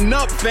 we're heating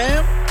up,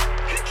 fam.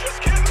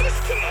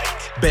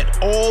 Bet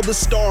all the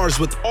stars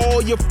with all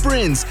your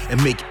friends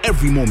and make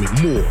every moment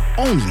more.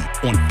 Only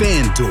on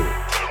FanDuel.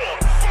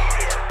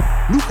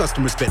 New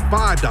customers bet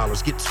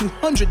 $5 get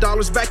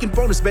 $200 back in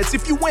bonus bets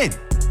if you win.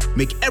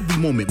 Make every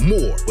moment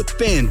more with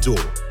FanDuel.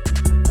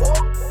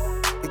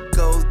 It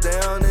goes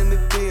down in the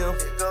DM.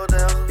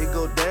 It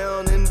go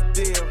down in the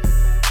DM.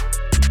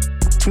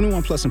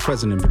 21 plus and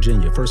present in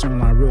Virginia. First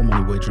online real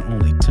money wager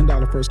only.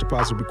 $10 first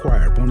deposit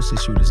required. Bonus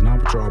issued is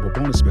non-withdrawable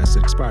bonus bets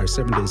that expires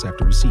 7 days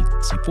after receipt.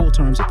 See full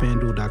terms at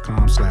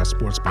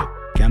FanDuel.com/sportsbook.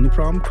 Gambling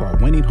problem? Call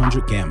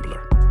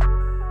 1-800-GAMBLER.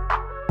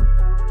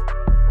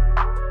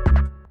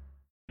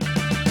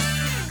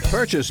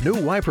 Purchase new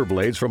wiper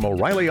blades from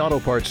O'Reilly Auto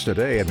Parts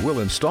today and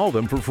we'll install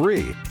them for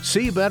free.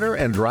 See better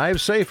and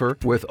drive safer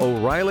with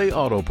O'Reilly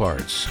Auto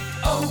Parts.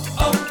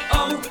 O'Reilly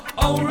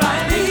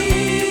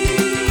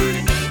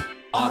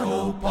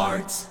Auto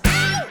Parts.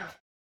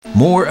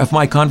 More of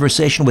my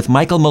conversation with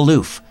Michael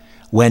Maloof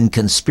when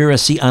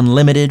Conspiracy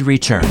Unlimited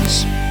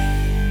returns.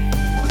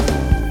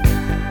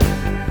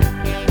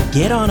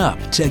 Get on up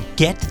to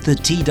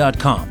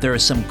GetTheTea.com. There are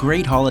some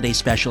great holiday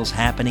specials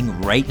happening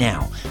right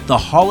now. The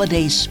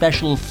Holiday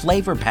Special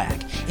Flavor Pack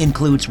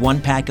includes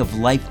 1 pack of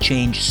Life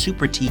Change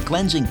Super Tea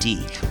Cleansing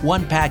Tea,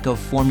 1 pack of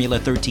Formula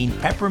 13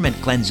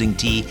 Peppermint Cleansing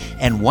Tea,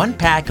 and 1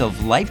 pack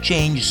of Life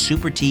Change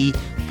Super Tea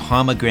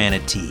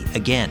Pomegranate Tea.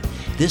 Again,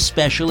 this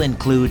special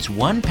includes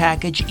 1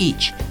 package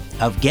each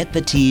of Get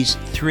the Tea's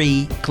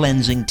 3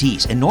 cleansing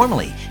teas. And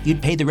normally,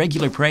 you'd pay the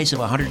regular price of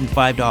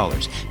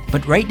 $105.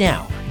 But right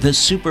now, the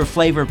Super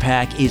Flavor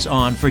Pack is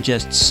on for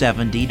just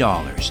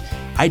 $70.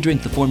 I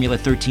drink the Formula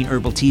 13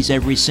 herbal teas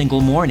every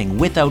single morning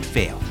without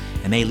fail,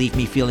 and they leave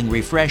me feeling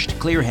refreshed,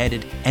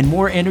 clear-headed, and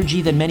more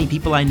energy than many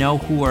people I know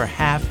who are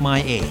half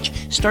my age.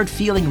 Start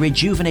feeling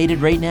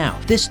rejuvenated right now.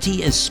 This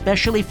tea is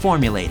specially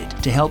formulated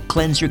to help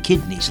cleanse your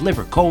kidneys,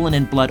 liver, colon,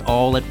 and blood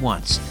all at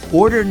once.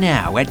 Order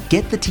now at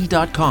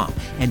GetTheTea.com,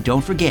 and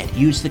don't forget,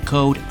 use the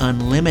code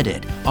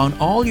UNLIMITED on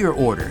all your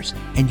orders,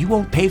 and you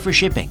won't pay for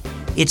shipping.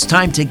 It's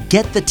time to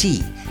get the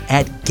tea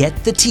at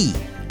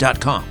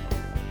GetTheTea.com.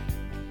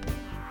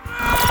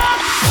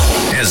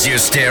 As you're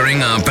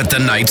staring up at the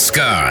night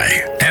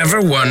sky,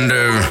 ever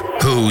wonder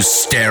who's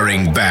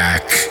staring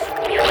back?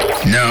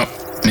 No,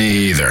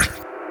 me either.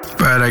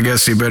 But I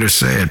guess you better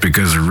say it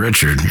because of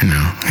Richard. You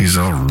know, he's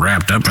all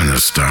wrapped up in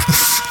this stuff.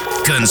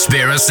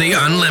 Conspiracy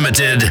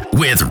Unlimited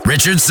with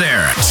Richard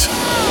Serrett.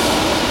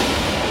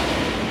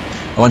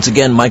 Once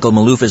again, Michael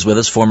Maloof is with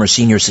us, former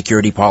senior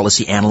security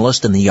policy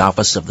analyst in the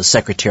Office of the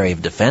Secretary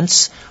of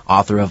Defense,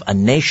 author of A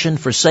Nation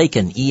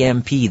Forsaken,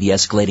 EMP, the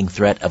escalating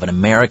threat of an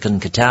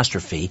American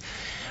catastrophe.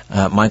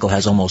 Michael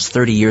has almost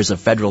 30 years of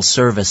federal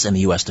service in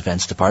the U.S.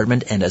 Defense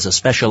Department and as a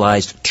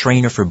specialized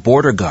trainer for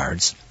border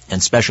guards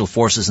and special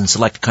forces in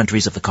select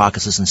countries of the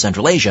Caucasus and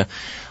Central Asia.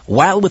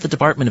 While with the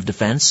Department of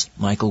Defense,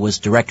 Michael was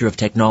Director of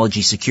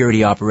Technology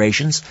Security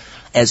Operations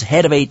as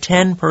head of a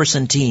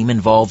 10-person team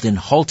involved in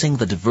halting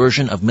the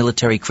diversion of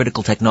military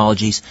critical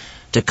technologies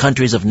to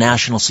countries of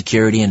national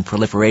security and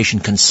proliferation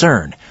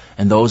concern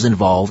and those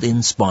involved in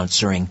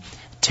sponsoring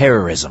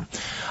terrorism.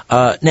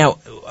 Now,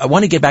 I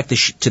want to get back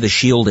to the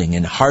shielding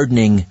and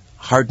hardening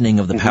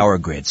of the power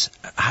grids.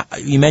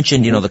 You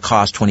mentioned, the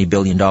cost $20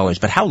 billion,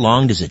 but how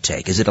long does it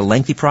take? Is it a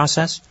lengthy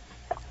process?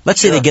 Let's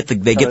say they get the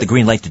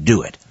green light to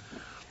do it.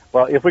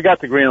 Well, if we got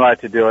the green light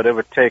to do it, it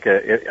would take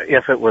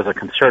if it was a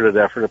concerted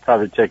effort, it'd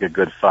probably take a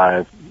good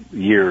 5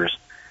 years.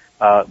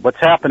 What's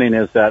happening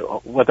is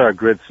that with our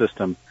grid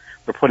system,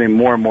 we're putting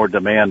more and more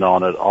demand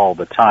on it all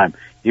the time.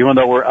 Even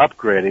though we're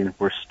upgrading,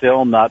 we're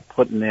still not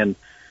putting in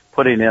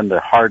the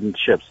hardened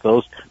chips,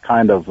 those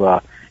kind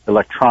of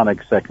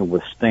electronics that can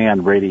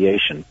withstand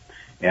radiation.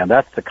 And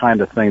that's the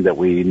kind of thing that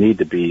we need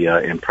to be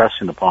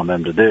impressing upon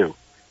them to do,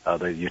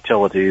 the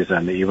utilities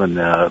and even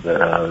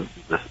the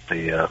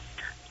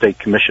state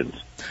commissions,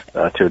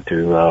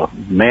 to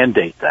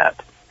mandate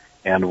that.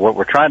 And what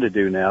we're trying to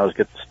do now is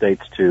get the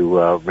states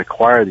to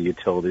require the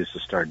utilities to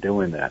start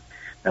doing that.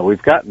 Now,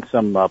 we've gotten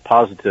some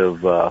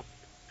positive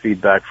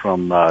feedback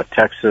from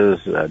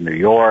Texas, New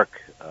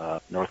York,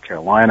 North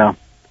Carolina,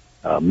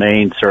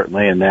 Maine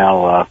certainly, and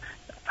now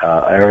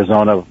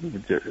Arizona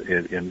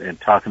in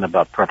talking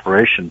about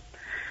preparation.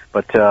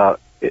 But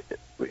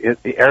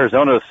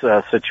Arizona's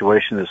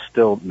situation is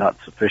still not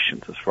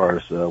sufficient as far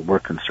as we're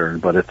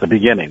concerned, but it's a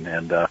beginning,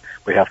 and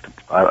we have to.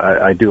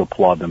 I do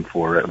applaud them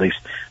for at least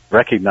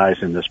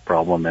recognizing this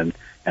problem and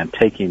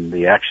taking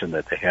the action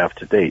that they have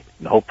to date,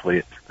 and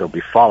hopefully there'll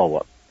be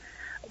follow-up.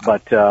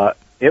 But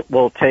it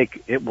will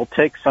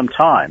take some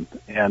time,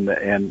 and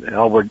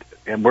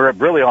we're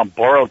really on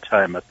borrowed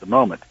time at the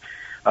moment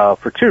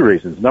for two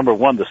reasons. Number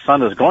one, the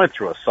sun is going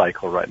through a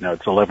cycle right now.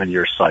 It's an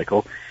 11-year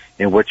cycle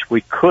in which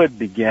we could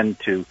begin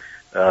to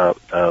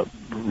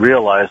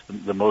realize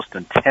the most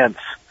intense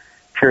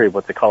period,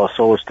 what they call a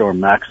solar storm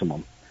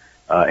maximum.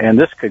 And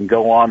this can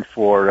go on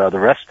for the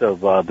rest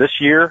of this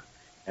year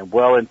and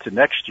well into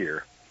next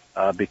year,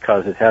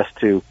 because it has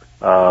to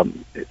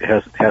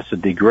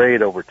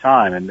degrade over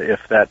time. And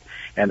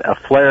and a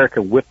flare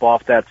can whip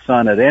off that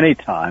sun at any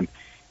time.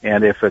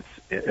 And if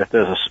there's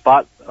a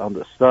spot on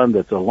the sun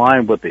that's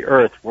aligned with the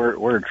Earth,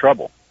 we're in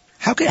trouble.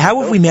 How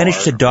have we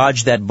managed to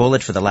dodge that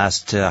bullet for the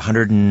last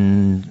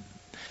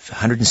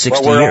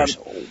 160 years?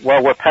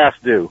 We're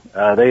past due.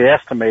 They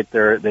estimate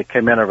they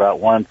come in about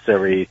once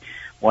every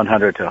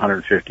 100 to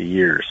 150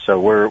 years. So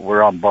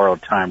we're on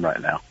borrowed time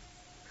right now.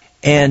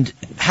 And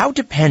how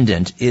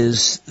dependent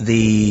is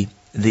the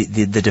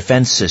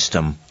defense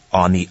system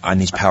on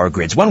these power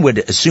grids? One would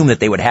assume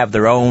that they would have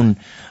their own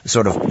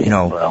sort of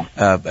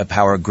a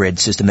power grid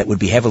system that would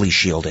be heavily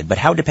shielded. But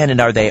how dependent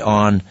are they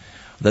on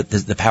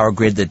the power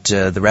grid that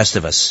the rest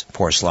of us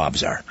poor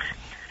slobs are?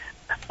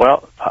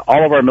 Well,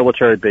 all of our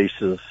military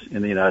bases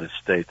in the United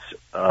States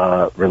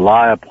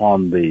rely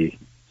upon the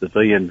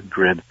civilian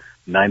grid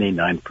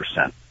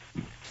 99%.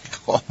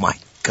 Oh my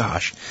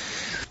gosh.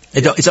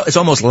 It's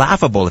almost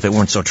laughable if it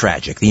weren't so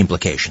tragic, the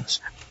implications.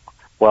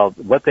 Well,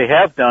 what they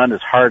have done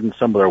is harden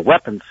some of their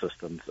weapon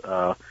systems,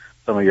 some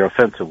of your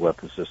offensive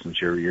weapon systems,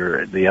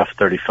 the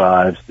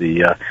F-35s,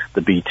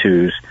 the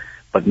B-2s,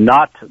 but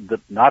not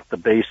the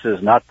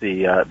bases,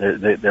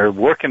 they're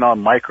working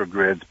on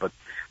microgrids, but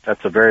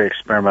that's a very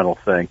experimental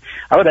thing.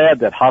 I would add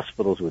that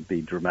hospitals would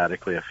be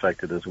dramatically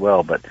affected as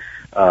well, but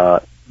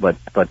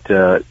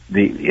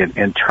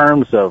in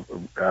terms of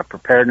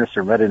preparedness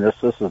and readiness,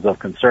 this is of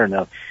concern.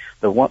 Now,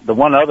 the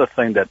one other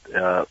thing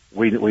that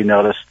we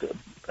noticed,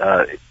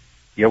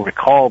 you'll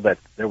recall that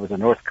there was a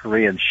North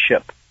Korean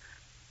ship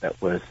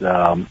that was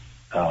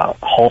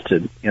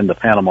halted in the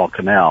Panama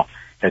Canal,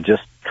 had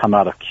just come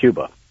out of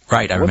Cuba.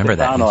 Right, I remember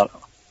that.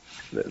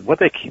 What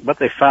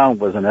they found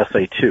was an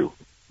SA-2,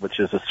 which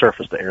is a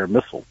surface-to-air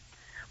missile.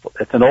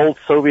 It's an old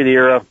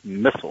Soviet-era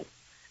missile.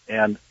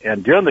 And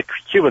during the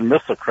Cuban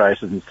Missile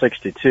Crisis in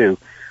 '62,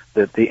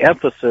 the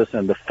emphasis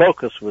and the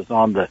focus was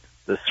on the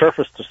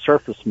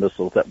surface-to-surface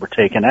missiles that were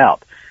taken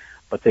out.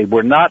 But they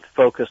were not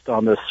focused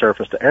on this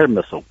surface-to-air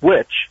missile,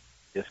 which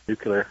is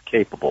nuclear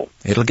capable.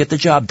 It'll get the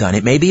job done.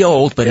 It may be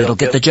old, but it'll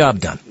get the job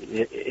done.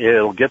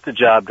 It'll get the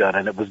job done.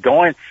 And it was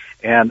going,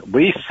 and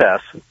we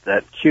assess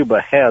that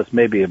Cuba has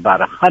maybe about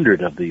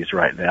 100 of these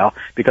right now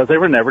because they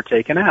were never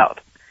taken out.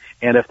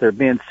 And if they're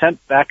being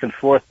sent back and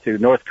forth to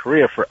North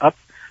Korea for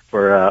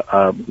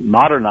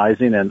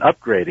modernizing and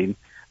upgrading,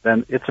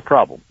 then it's a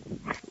problem.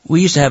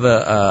 We used to have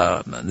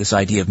this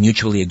idea of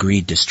mutually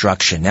agreed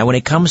destruction. Now, when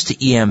it comes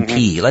to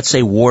EMP, let's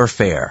say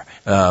warfare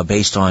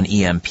based on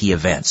EMP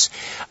events,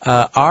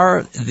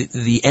 are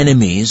the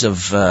enemies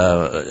of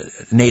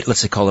NATO, let's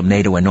say call them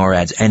NATO and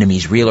NORAD's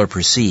enemies, real or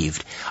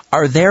perceived,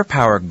 are their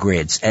power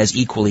grids as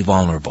equally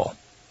vulnerable?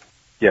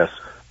 Yes.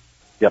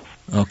 Yep.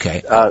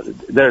 Okay.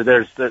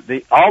 There's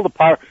all the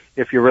power.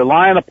 If you're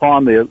relying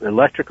upon the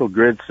electrical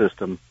grid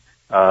system,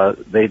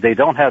 they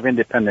don't have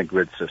independent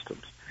grid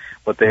systems.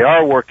 What they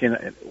are working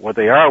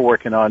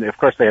on, of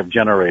course, they have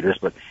generators,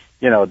 but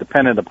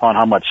depending upon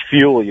how much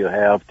fuel you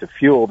have to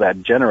fuel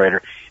that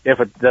generator, if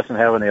it doesn't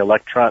have any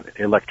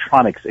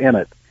electronics in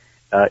it,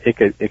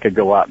 it could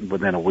go out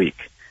within a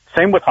week.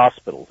 Same with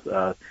hospitals.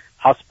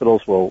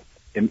 Hospitals will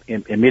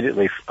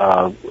immediately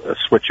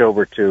switch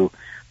over to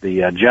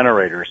the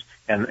generators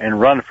and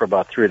run for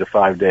about 3 to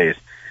 5 days.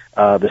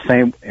 The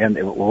same, and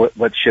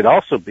what should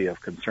also be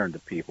of concern to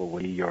people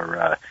would be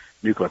your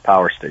nuclear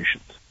power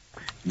stations.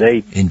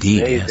 They can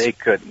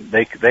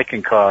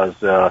cause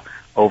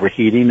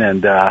overheating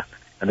and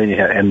then you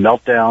have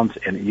meltdowns,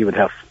 and you would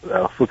have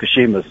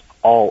Fukushimas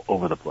all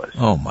over the place.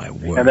 Oh my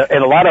word! And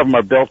a lot of them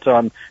are built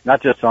on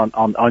not just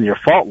on your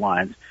fault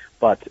lines,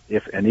 but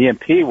if an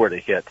EMP were to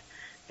hit,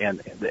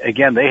 and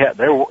again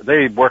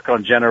they work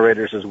on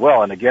generators as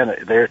well, and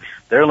again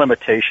their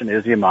limitation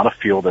is the amount of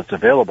fuel that's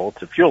available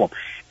to fuel them.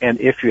 And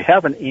if you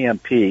have an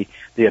EMP,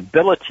 the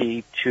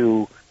ability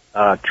to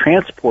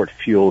transport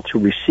fuel, to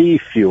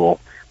receive fuel,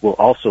 will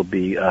also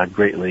be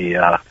greatly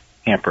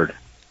hampered.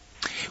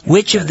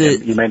 Which of the...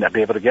 You may not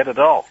be able to get it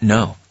all.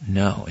 No,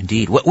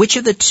 indeed. Which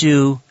of the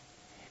two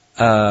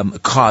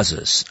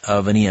causes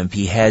of an EMP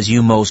has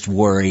you most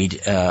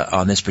worried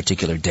on this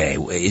particular day?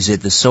 Is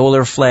it the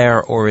solar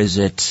flare or is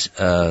it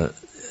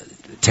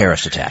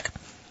terrorist attack?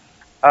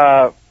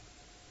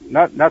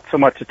 Not so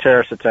much a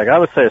terrorist attack. I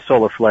would say a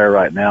solar flare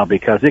right now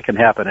because it can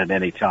happen at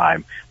any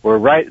time. We're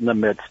right in the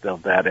midst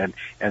of that, and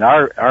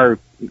our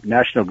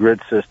national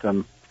grid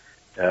system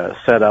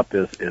setup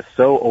is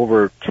so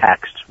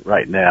overtaxed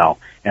right now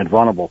and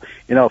vulnerable.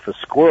 You know, if a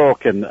squirrel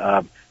can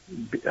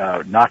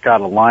knock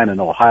out a line in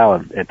Ohio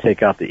and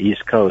take out the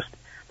East Coast,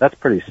 that's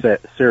pretty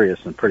serious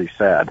and pretty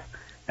sad,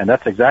 and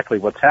that's exactly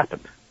what's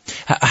happened.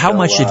 How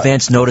much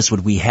advance notice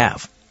would we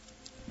have?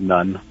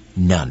 None.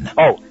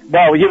 Oh,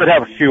 well, you would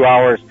have a few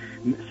hours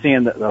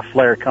seeing the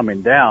flare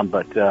coming down,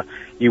 but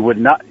you would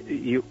not.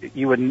 You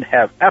wouldn't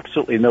have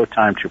absolutely no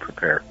time to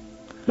prepare.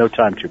 No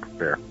time to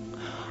prepare.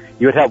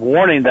 You would have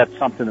warning that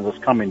something was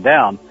coming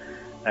down,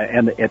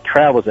 and it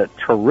travels at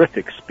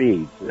terrific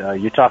speeds.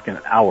 You're talking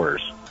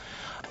hours.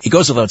 It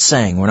goes without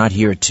saying, we're not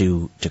here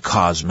to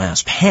cause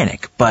mass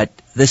panic, but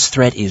this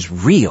threat is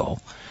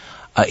real.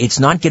 It's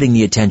not getting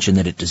the attention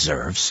that it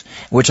deserves.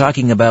 We're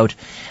talking about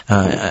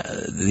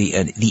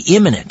the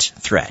imminent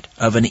threat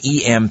of an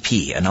EMP,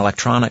 an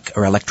electronic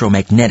or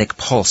electromagnetic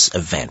pulse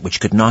event, which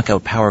could knock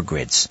out power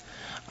grids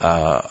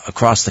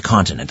across the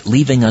continent,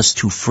 leaving us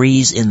to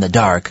freeze in the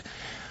dark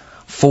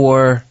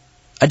for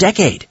a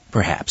decade,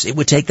 perhaps. It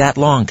would take that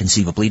long,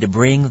 conceivably, to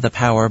bring the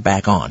power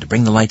back on, to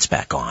bring the lights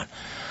back on.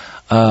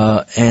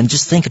 And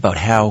just think about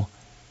how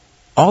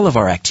all of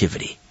our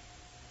activity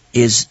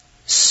is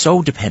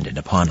so dependent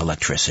upon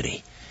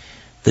electricity.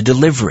 The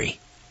delivery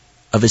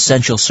of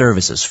essential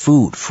services,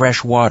 food,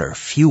 fresh water,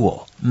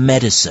 fuel,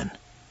 medicine,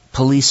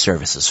 police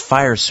services,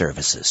 fire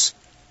services,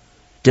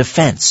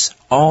 defense,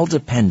 all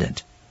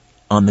dependent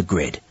on the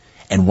grid.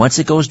 And once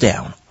it goes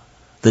down,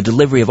 the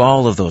delivery of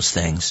all of those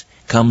things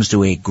comes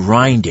to a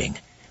grinding,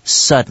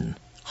 sudden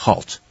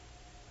halt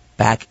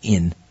back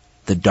in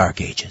the dark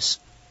ages.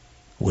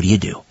 What do you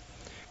do?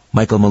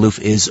 Michael Maloof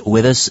is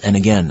with us, and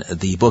again,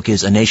 the book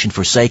is A Nation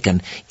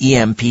Forsaken,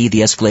 EMP,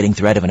 the Escalating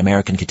Threat of an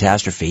American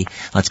Catastrophe.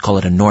 Let's call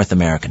it a North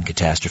American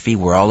catastrophe.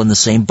 We're all in the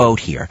same boat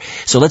here.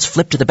 So let's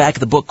flip to the back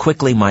of the book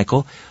quickly,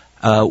 Michael.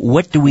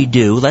 What do we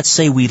do? Let's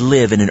say we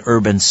live in an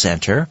urban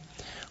center.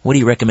 What do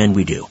you recommend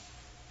we do?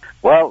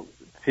 Well,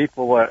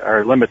 people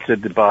are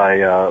limited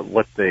by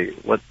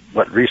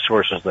what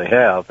resources they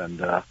have,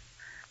 and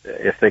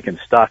if they can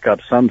stock up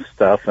some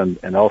stuff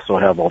and also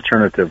have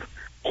alternative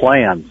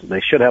plans.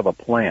 They should have a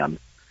plan,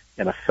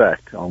 in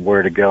effect, on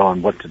where to go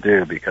and what to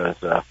do, because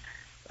the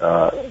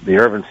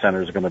urban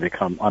centers are going to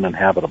become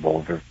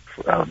uninhabitable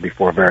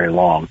before very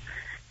long,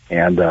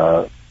 and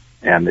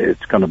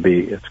it's going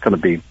to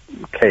be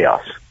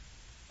chaos.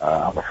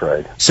 I'm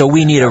afraid. So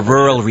we need a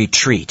rural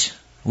retreat.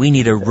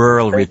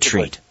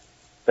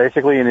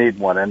 Basically, you need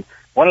one. And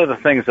one of the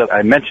things that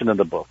I mentioned in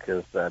the book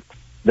is that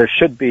there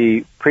should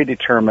be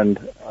predetermined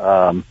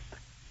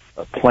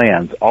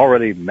plans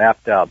already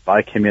mapped out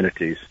by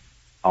communities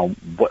on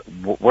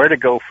where to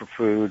go for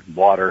food,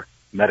 water,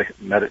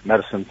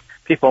 medicines.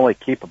 People only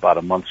keep about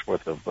a month's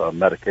worth of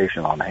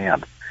medication on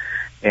hand,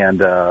 and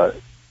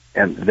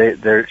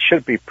there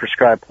should be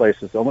prescribed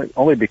places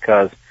only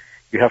because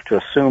you have to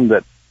assume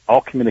that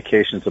all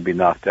communications will be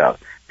knocked out.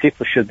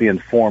 People should be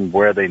informed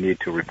where they need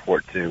to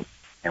report to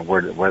and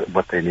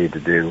what they need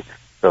to do,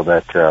 so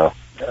that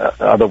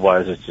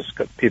otherwise it's just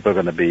people are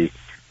going to be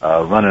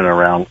running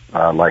around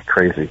like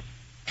crazy.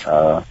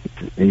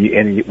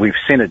 And we've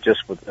seen it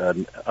just with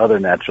other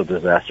natural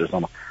disasters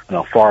on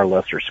a far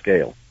lesser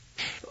scale.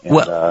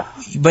 And,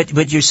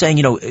 but you're saying,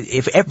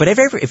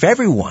 if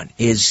everyone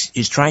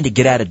is trying to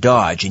get out of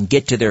Dodge and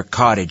get to their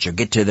cottage or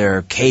get to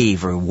their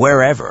cave or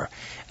wherever,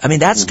 I mean,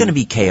 that's going to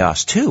be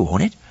chaos too,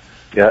 won't it?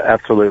 Yeah,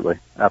 absolutely.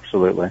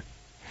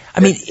 I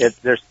mean,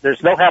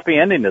 there's no happy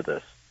ending to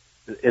this.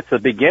 It's the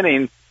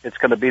beginning. It's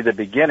going to be the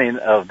beginning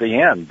of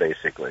the end,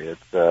 basically.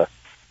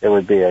 It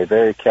would be a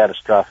very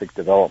catastrophic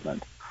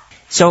development.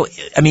 So,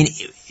 I mean,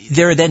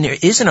 there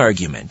is an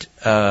argument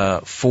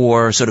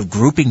for sort of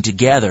grouping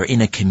together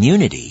in a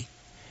community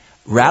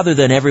rather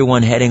than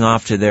everyone heading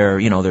off to their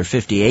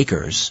 50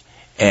 acres.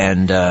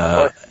 And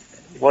well,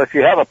 if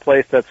you have a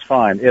place, that's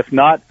fine. If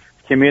not,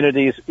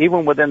 communities,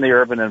 even within the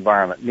urban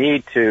environment,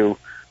 need to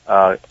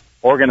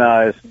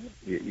organize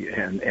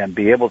and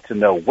be able to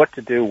know what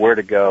to do, where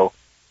to go,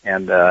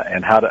 and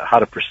how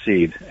to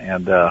proceed.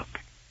 And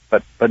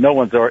but no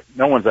one's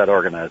that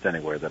organized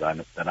anywhere that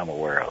I'm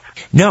aware of.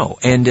 No,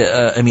 and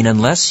I mean,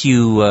 unless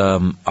you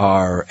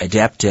are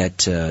adept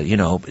at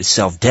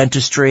self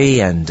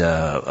dentistry and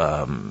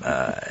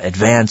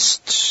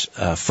advanced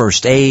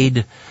first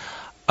aid,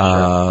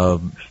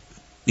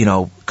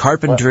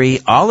 carpentry,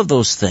 all of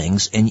those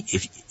things, and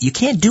if you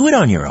can't do it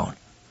on your own.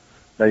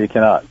 No, you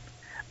cannot.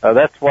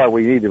 That's why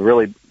we need to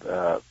really,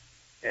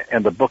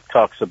 and the book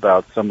talks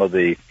about some of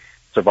the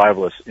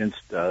survivalist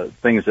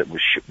things that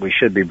we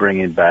should be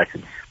bringing back.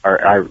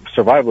 Our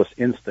survivalist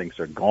instincts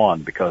are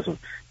gone because of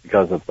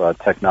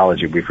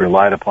technology. We've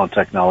relied upon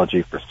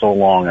technology for so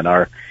long in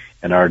our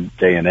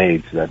day and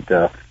age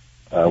that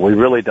We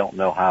really don't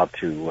know how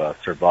to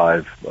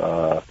survive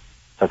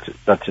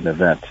such an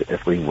event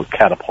if we were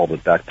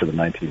catapulted back to the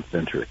 19th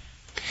century.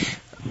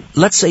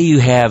 Let's say you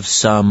have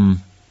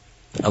some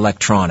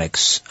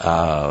electronics,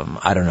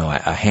 I don't know,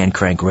 a hand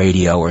crank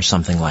radio or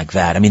something like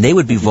that. I mean, they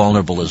would be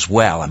vulnerable as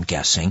well, I'm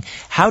guessing.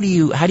 How do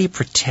you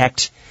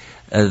protect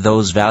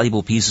those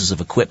valuable pieces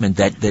of equipment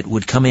that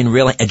would come in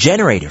really, a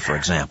generator, for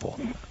example?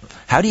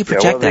 How do you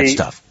protect that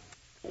stuff?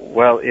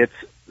 Well,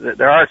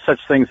 there are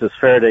such things as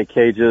Faraday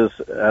cages.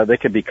 They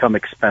can become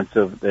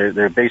expensive.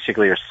 They're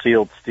basically are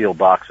sealed steel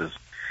boxes.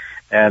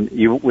 And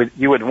you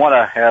would want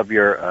to have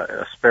your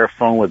a spare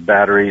phone with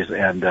batteries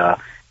and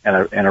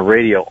a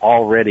radio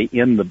already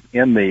in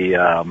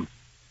the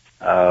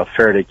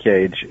Faraday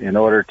cage in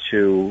order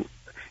to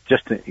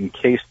just in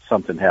case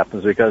something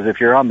happens. Because if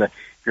you're on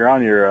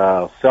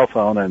your cell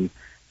phone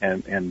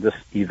and this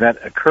event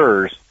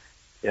occurs,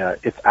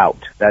 it's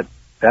out.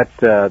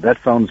 That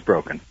phone's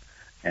broken,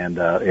 and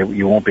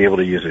you won't be able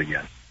to use it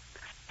again.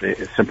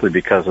 Simply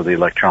because of the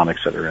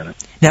electronics that are in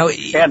it. Now,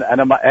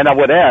 and I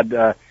would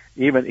add.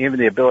 Even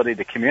the ability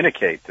to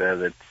communicate,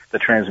 the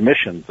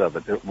transmissions of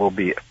it will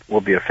be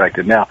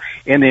affected. Now,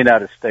 in the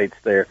United States,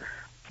 they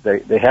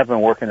have been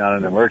working on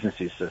an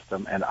emergency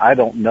system, and I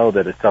don't know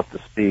that it's up to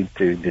speed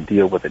to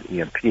deal with an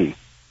EMP.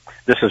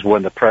 This is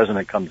when the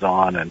president comes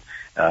on and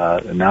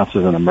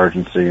announces an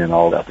emergency and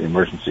all that. The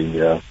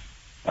emergency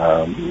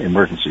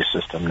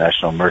system,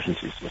 national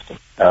emergency system.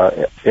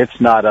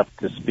 It's not up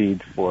to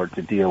speed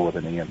to deal with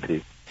an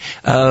EMP.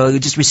 We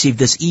just received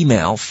this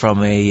email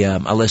from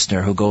a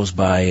listener who goes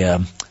by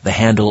the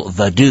handle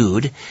The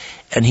Dude,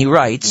 and he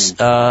writes,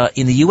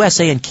 in the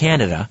USA and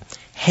Canada,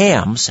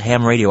 ham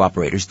radio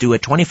operators do a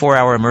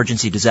 24-hour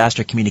emergency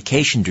disaster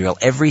communication drill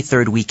every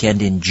third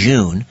weekend in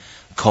June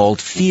called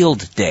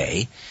Field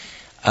Day.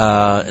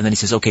 And then he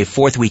says, okay,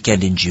 fourth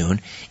weekend in June.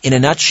 In a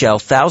nutshell,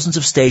 thousands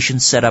of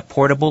stations set up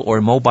portable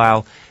or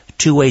mobile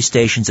two-way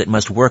stations that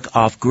must work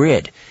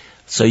off-grid.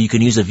 So you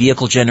can use a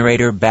vehicle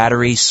generator,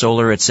 battery,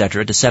 solar,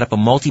 etc. to set up a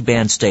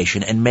multi-band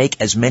station and make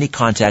as many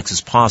contacts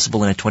as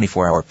possible in a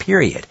 24-hour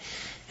period.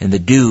 And the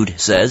Dude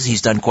says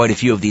he's done quite a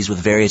few of these with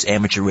various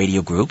amateur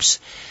radio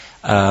groups,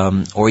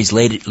 or he's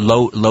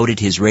loaded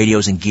his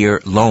radios and gear,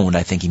 loaned,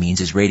 I think he means,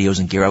 his radios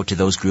and gear out to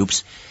those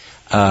groups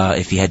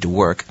if he had to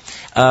work.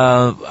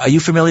 Are you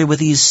familiar with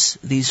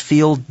these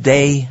field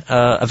day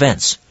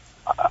events?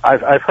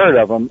 I've heard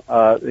of them.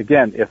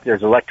 Again, if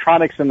there's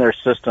electronics in their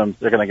systems,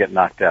 they're going to get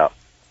knocked out.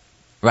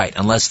 Right,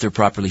 unless they're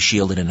properly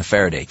shielded in a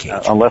Faraday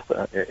cage.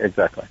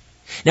 Exactly.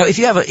 Now,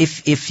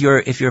 if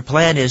your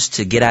plan is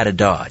to get out of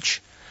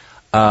Dodge,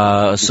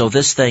 so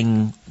this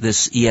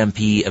EMP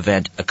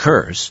event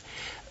occurs,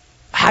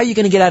 how are you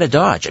going to get out of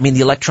Dodge? I mean,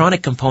 the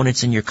electronic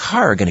components in your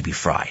car are going to be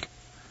fried.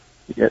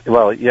 Yeah,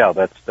 well, yeah,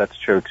 that's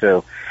true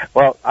too.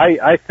 Well,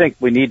 I think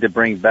we need to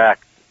bring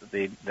back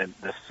the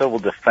civil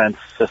defense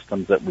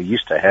systems that we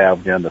used to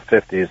have in the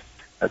 50s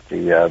at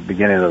the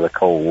beginning of the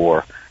Cold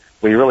War.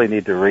 We really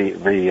need to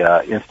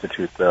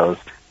reinstitute those,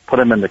 put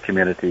them in the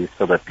community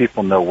so that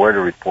people know where to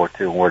report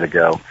to and where to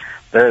go.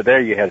 There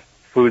you had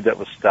food that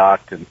was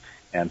stocked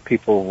and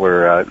people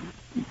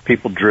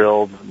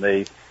drilled and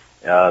they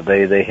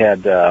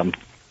had the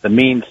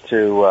means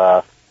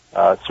to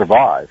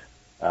survive.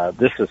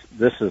 This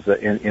is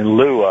in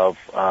lieu of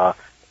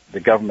the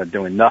government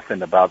doing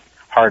nothing about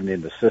hardening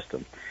the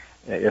system.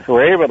 If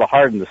we're able to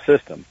harden the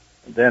system,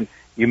 then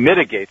you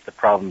mitigate the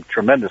problem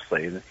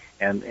tremendously.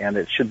 And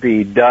it should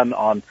be done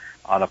on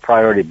a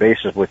priority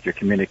basis with your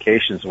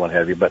communications and what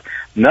have you. But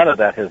none of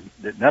that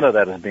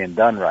is being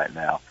done right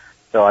now.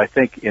 So I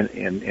think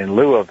in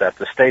lieu of that,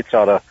 the states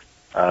ought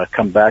to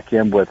come back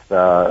in with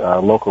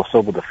local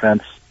civil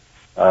defense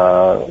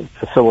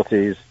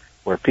facilities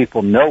where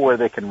people know where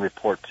they can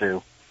report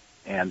to,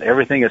 and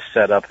everything is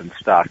set up and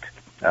stocked,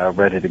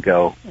 ready to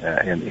go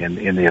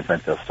in the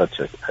event of such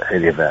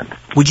an event.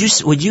 Would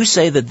you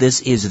say that this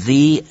is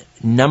the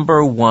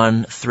number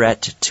one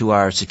threat to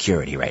our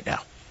security right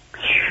now?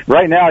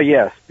 Right now,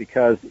 yes,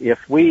 because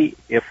if we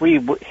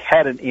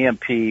had an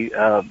EMP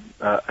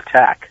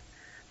attack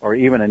or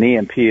even an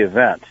EMP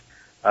event,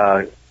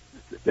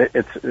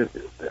 it's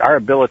our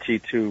ability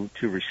to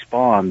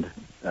respond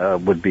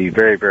would be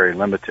very, very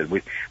limited.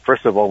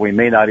 First of all, we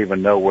may not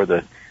even know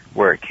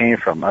where it came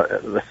from.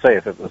 Let's say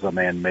if it was a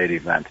man-made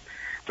event.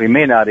 We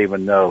may not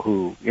even know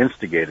who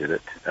instigated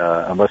it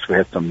unless we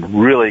had some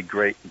really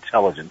great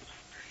intelligence,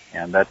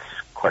 and that's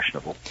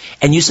questionable.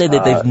 And you say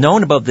that they've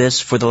known about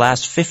this for the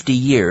last 50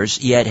 years,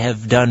 yet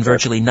have done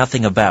virtually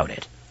nothing about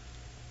it.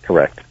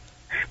 Correct.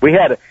 We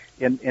had,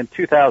 in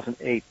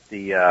 2008,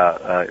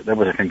 there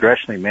was a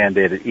congressionally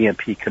mandated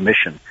EMP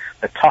commission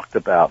that talked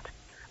about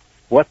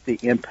what the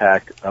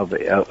impact of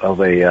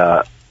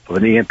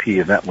an EMP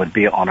event would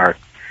be on our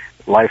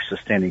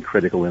life-sustaining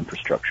critical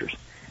infrastructures.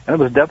 And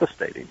it was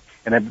devastating.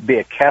 And it would be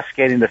a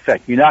cascading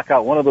effect. You knock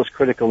out one of those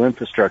critical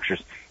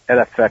infrastructures, it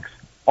affects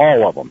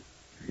all of them.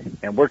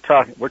 And we're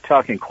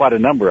talking quite a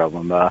number of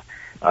them.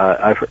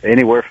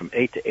 Anywhere from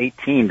 8 to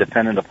 18,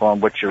 depending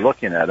upon what you're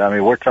looking at. I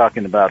mean, we're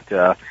talking about,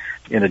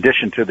 in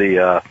addition to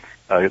the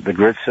the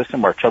grid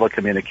system, our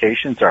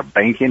telecommunications, our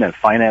banking and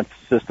finance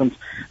systems.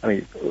 I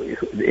mean,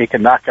 it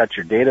can knock out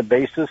your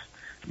databases.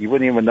 You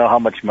wouldn't even know how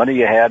much money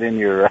you had in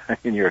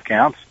your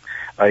accounts.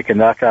 It can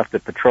knock out the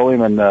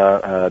petroleum and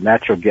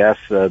natural gas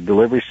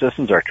delivery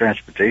systems, our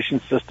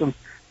transportation system,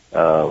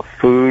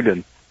 food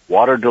and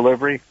water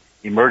delivery,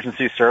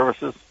 emergency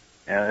services,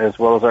 as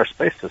well as our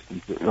space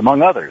systems,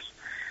 among others.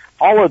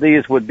 All of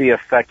these would be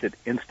affected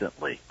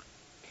instantly.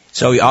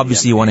 So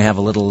obviously you want to have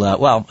a little,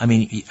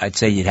 I'd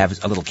say you'd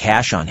have a little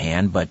cash on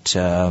hand, but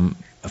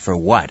for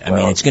what? I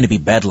mean, it's going to be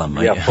bedlam.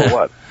 Yeah, for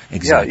what?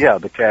 Exactly. Yeah,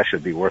 the cash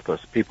would be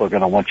worthless. People are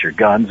going to want your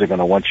guns. They're going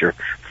to want your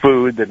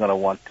food. They're going to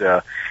want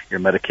your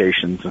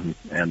medications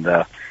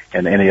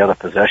and any other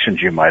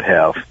possessions you might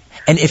have.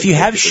 And if you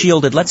have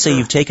shielded, let's say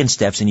you've taken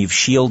steps and you've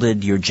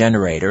shielded your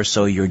generator,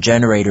 so your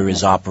generator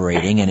is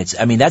operating, and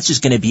that's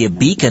just going to be a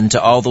beacon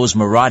to all those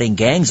marauding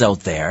gangs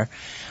out there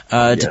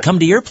to come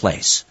to your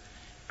place.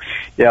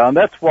 Yeah, and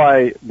that's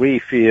why we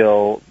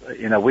feel,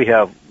 we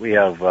have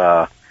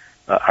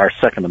our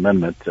Second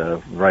Amendment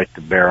right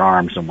to bear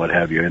arms and what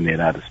have you in the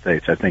United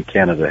States. I think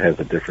Canada has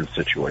a different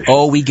situation.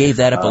 Oh, we gave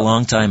that up a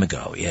long time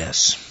ago,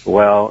 yes.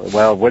 Well,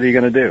 what are you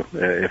going to do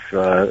if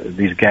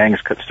these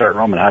gangs could start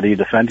roaming? How do you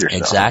defend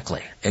yourself?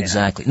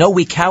 Exactly. No,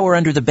 we cower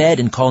under the bed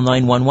and call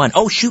 911.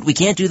 Oh, shoot, we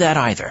can't do that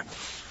either.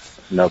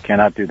 No,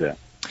 cannot do that.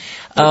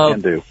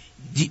 Can do.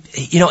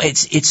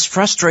 It's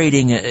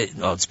frustrating,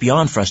 it's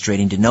beyond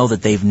frustrating to know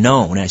that they've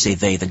known, and I say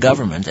they, the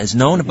government, has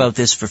known about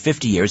this for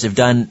 50 years. They've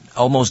done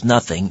almost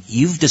nothing.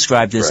 You've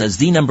described this as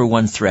the number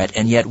one threat,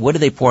 and yet what are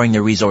they pouring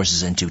their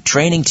resources into?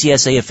 Training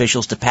TSA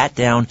officials to pat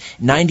down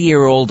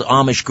 90-year-old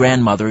Amish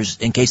grandmothers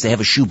in case they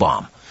have a shoe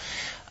bomb.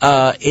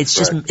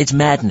 It's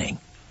maddening.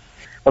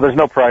 Well, there's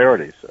no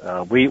priorities.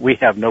 We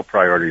have no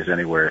priorities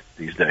anywhere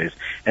these days,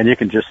 and you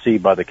can just see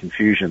by the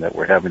confusion that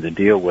we're having to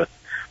deal with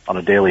on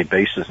a daily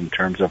basis in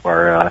terms of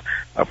our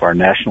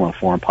national and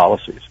foreign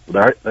policies.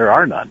 There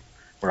are none.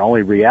 We're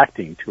only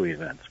reacting to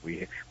events.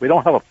 We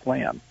don't have a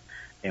plan,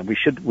 and we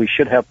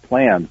should have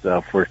plans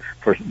for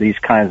these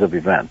kinds of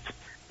events.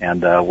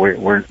 And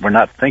we're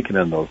not thinking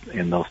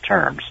in those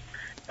terms.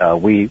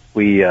 There's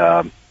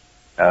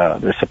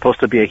supposed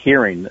to be a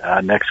hearing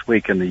next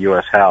week in the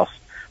U.S. House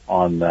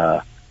on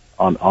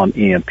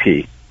EMP.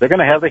 They're going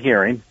to have the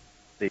hearing.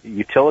 The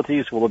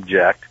utilities will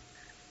object,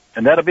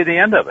 and that'll be the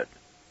end of it.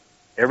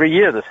 Every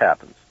year this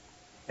happens,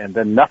 and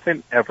then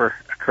nothing ever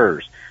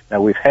occurs.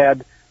 Now, we've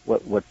had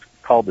what's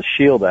called the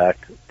SHIELD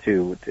Act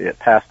to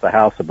pass the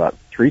House about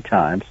 3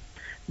 times,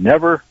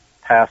 never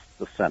passed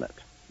the Senate,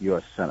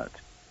 U.S. Senate.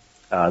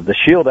 The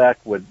SHIELD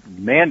Act would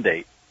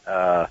mandate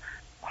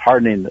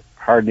hardening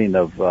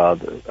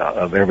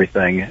of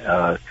everything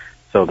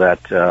so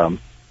that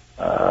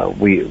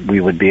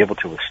we would be able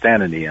to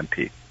withstand an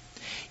EMP.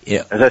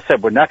 Yeah. As I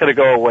said, we're not going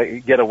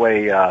to get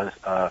away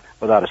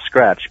without a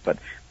scratch, but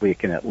we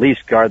can at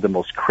least guard the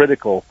most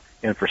critical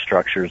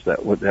infrastructures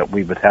that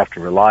we would have to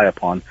rely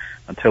upon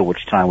until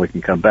which time we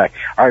can come back.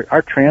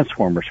 Our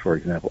transformers, for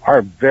example,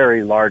 our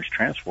very large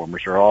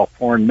transformers are all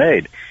foreign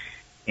made,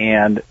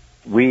 and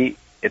it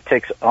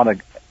takes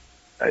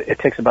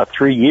about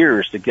 3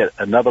 years to get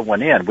another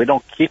one in. We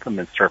don't keep them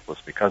in surplus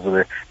because of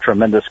their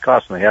tremendous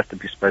cost, and they have to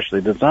be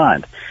specially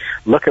designed.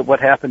 Look at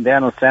what happened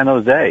down in San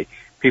Jose.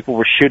 People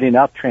were shooting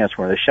out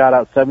transformers. They shot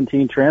out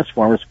 17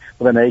 transformers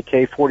with an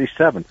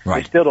AK-47.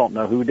 Right. They still don't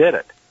know who did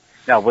it.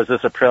 Now, was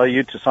this a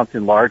prelude to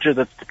something larger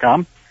that's to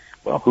come?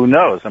 Well, who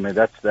knows? I mean,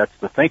 that's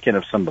the thinking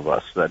of some of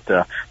us, that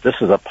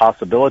this is a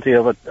possibility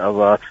of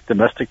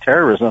domestic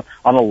terrorism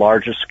on a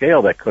larger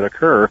scale that could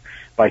occur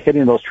by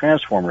hitting those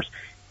transformers.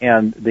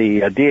 And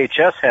the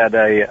DHS had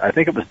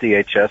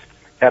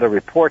had a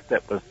report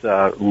that was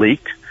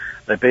leaked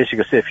that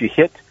basically said if you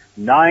hit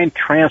 9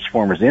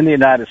 transformers in the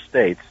United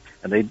States,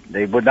 and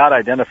they would not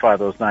identify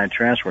those 9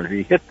 transformers. If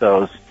you hit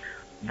those,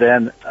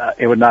 then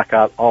it would knock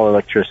out all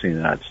electricity in the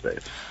United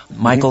States.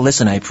 Michael,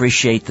 listen, I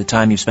appreciate the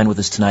time you've spent with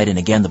us tonight. And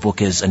again, the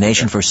book is A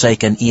Nation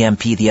Forsaken,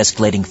 EMP, the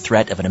Escalating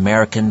Threat of an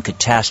American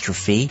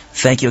Catastrophe.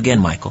 Thank you again,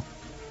 Michael.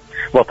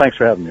 Well, thanks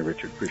for having me,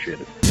 Richard.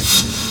 Appreciate it.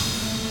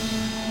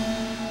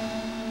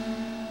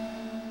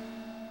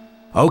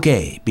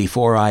 Okay,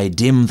 before I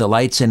dim the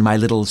lights in my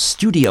little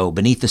studio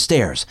beneath the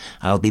stairs,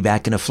 I'll be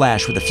back in a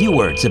flash with a few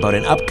words about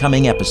an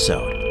upcoming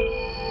episode.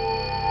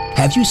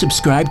 Have you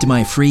subscribed to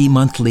my free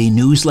monthly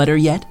newsletter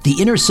yet? The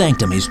Inner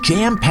Sanctum is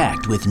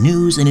jam-packed with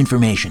news and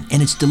information,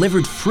 and it's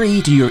delivered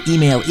free to your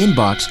email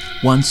inbox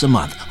once a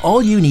month.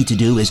 All you need to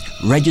do is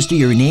register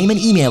your name and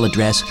email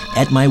address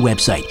at my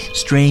website,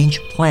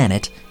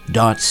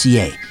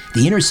 strangeplanet.ca.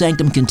 The Inner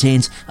Sanctum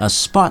contains a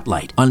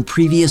spotlight on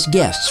previous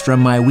guests from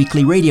my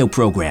weekly radio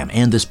program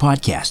and this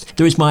podcast.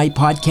 There's my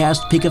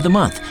podcast pick of the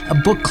month, a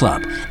book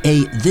club,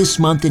 a This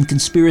Month in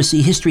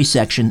Conspiracy History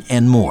section,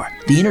 and more.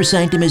 The Inner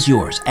Sanctum is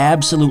yours,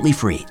 absolutely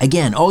free.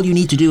 Again, all you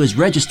need to do is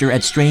register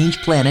at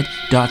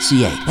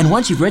strangeplanet.ca. And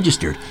once you've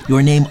registered,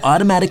 your name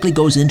automatically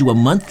goes into a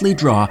monthly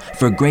draw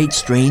for great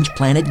Strange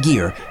Planet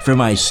gear for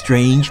my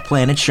Strange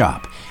Planet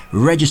shop.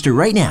 Register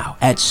right now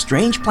at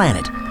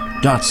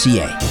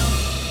strangeplanet.ca.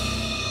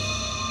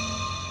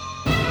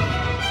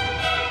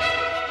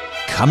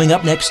 Coming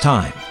up next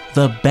time,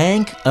 the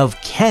Bank of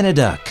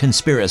Canada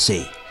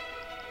conspiracy.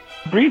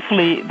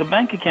 Briefly, the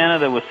Bank of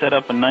Canada was set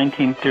up in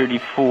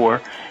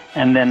 1934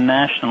 and then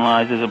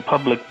nationalized as a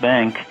public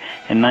bank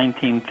in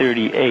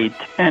 1938.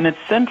 And its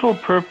central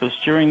purpose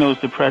during those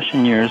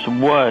Depression years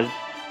was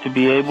to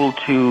be able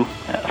to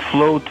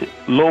float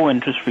low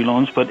interest-free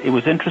loans, but it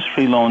was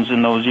interest-free loans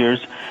in those years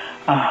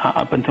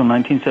up until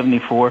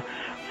 1974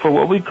 for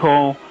what we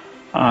call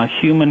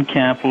human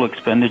capital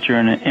expenditure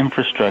and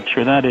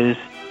infrastructure. That is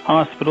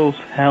hospitals,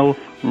 health,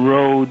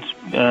 roads,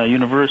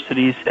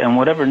 universities, and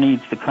whatever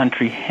needs the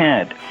country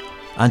had.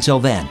 Until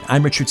then,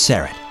 I'm Richard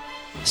Serrett.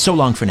 So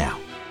long for now.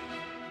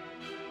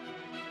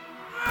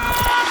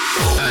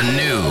 A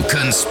new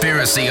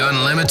Conspiracy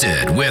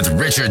Unlimited with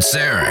Richard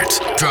Serrett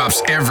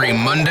drops every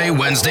Monday,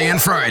 Wednesday,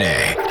 and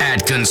Friday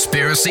at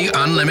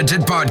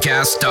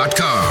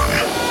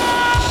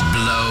conspiracyunlimitedpodcast.com.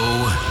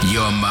 Blow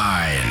your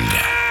mind.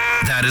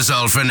 That is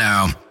all for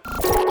now.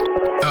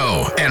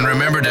 Oh, and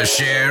remember to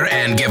share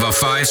and give a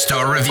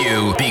 5-star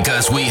review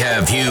because we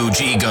have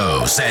huge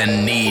egos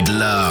and need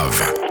love.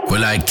 We're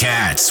like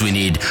cats. We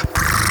need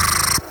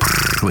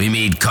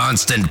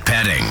constant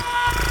petting.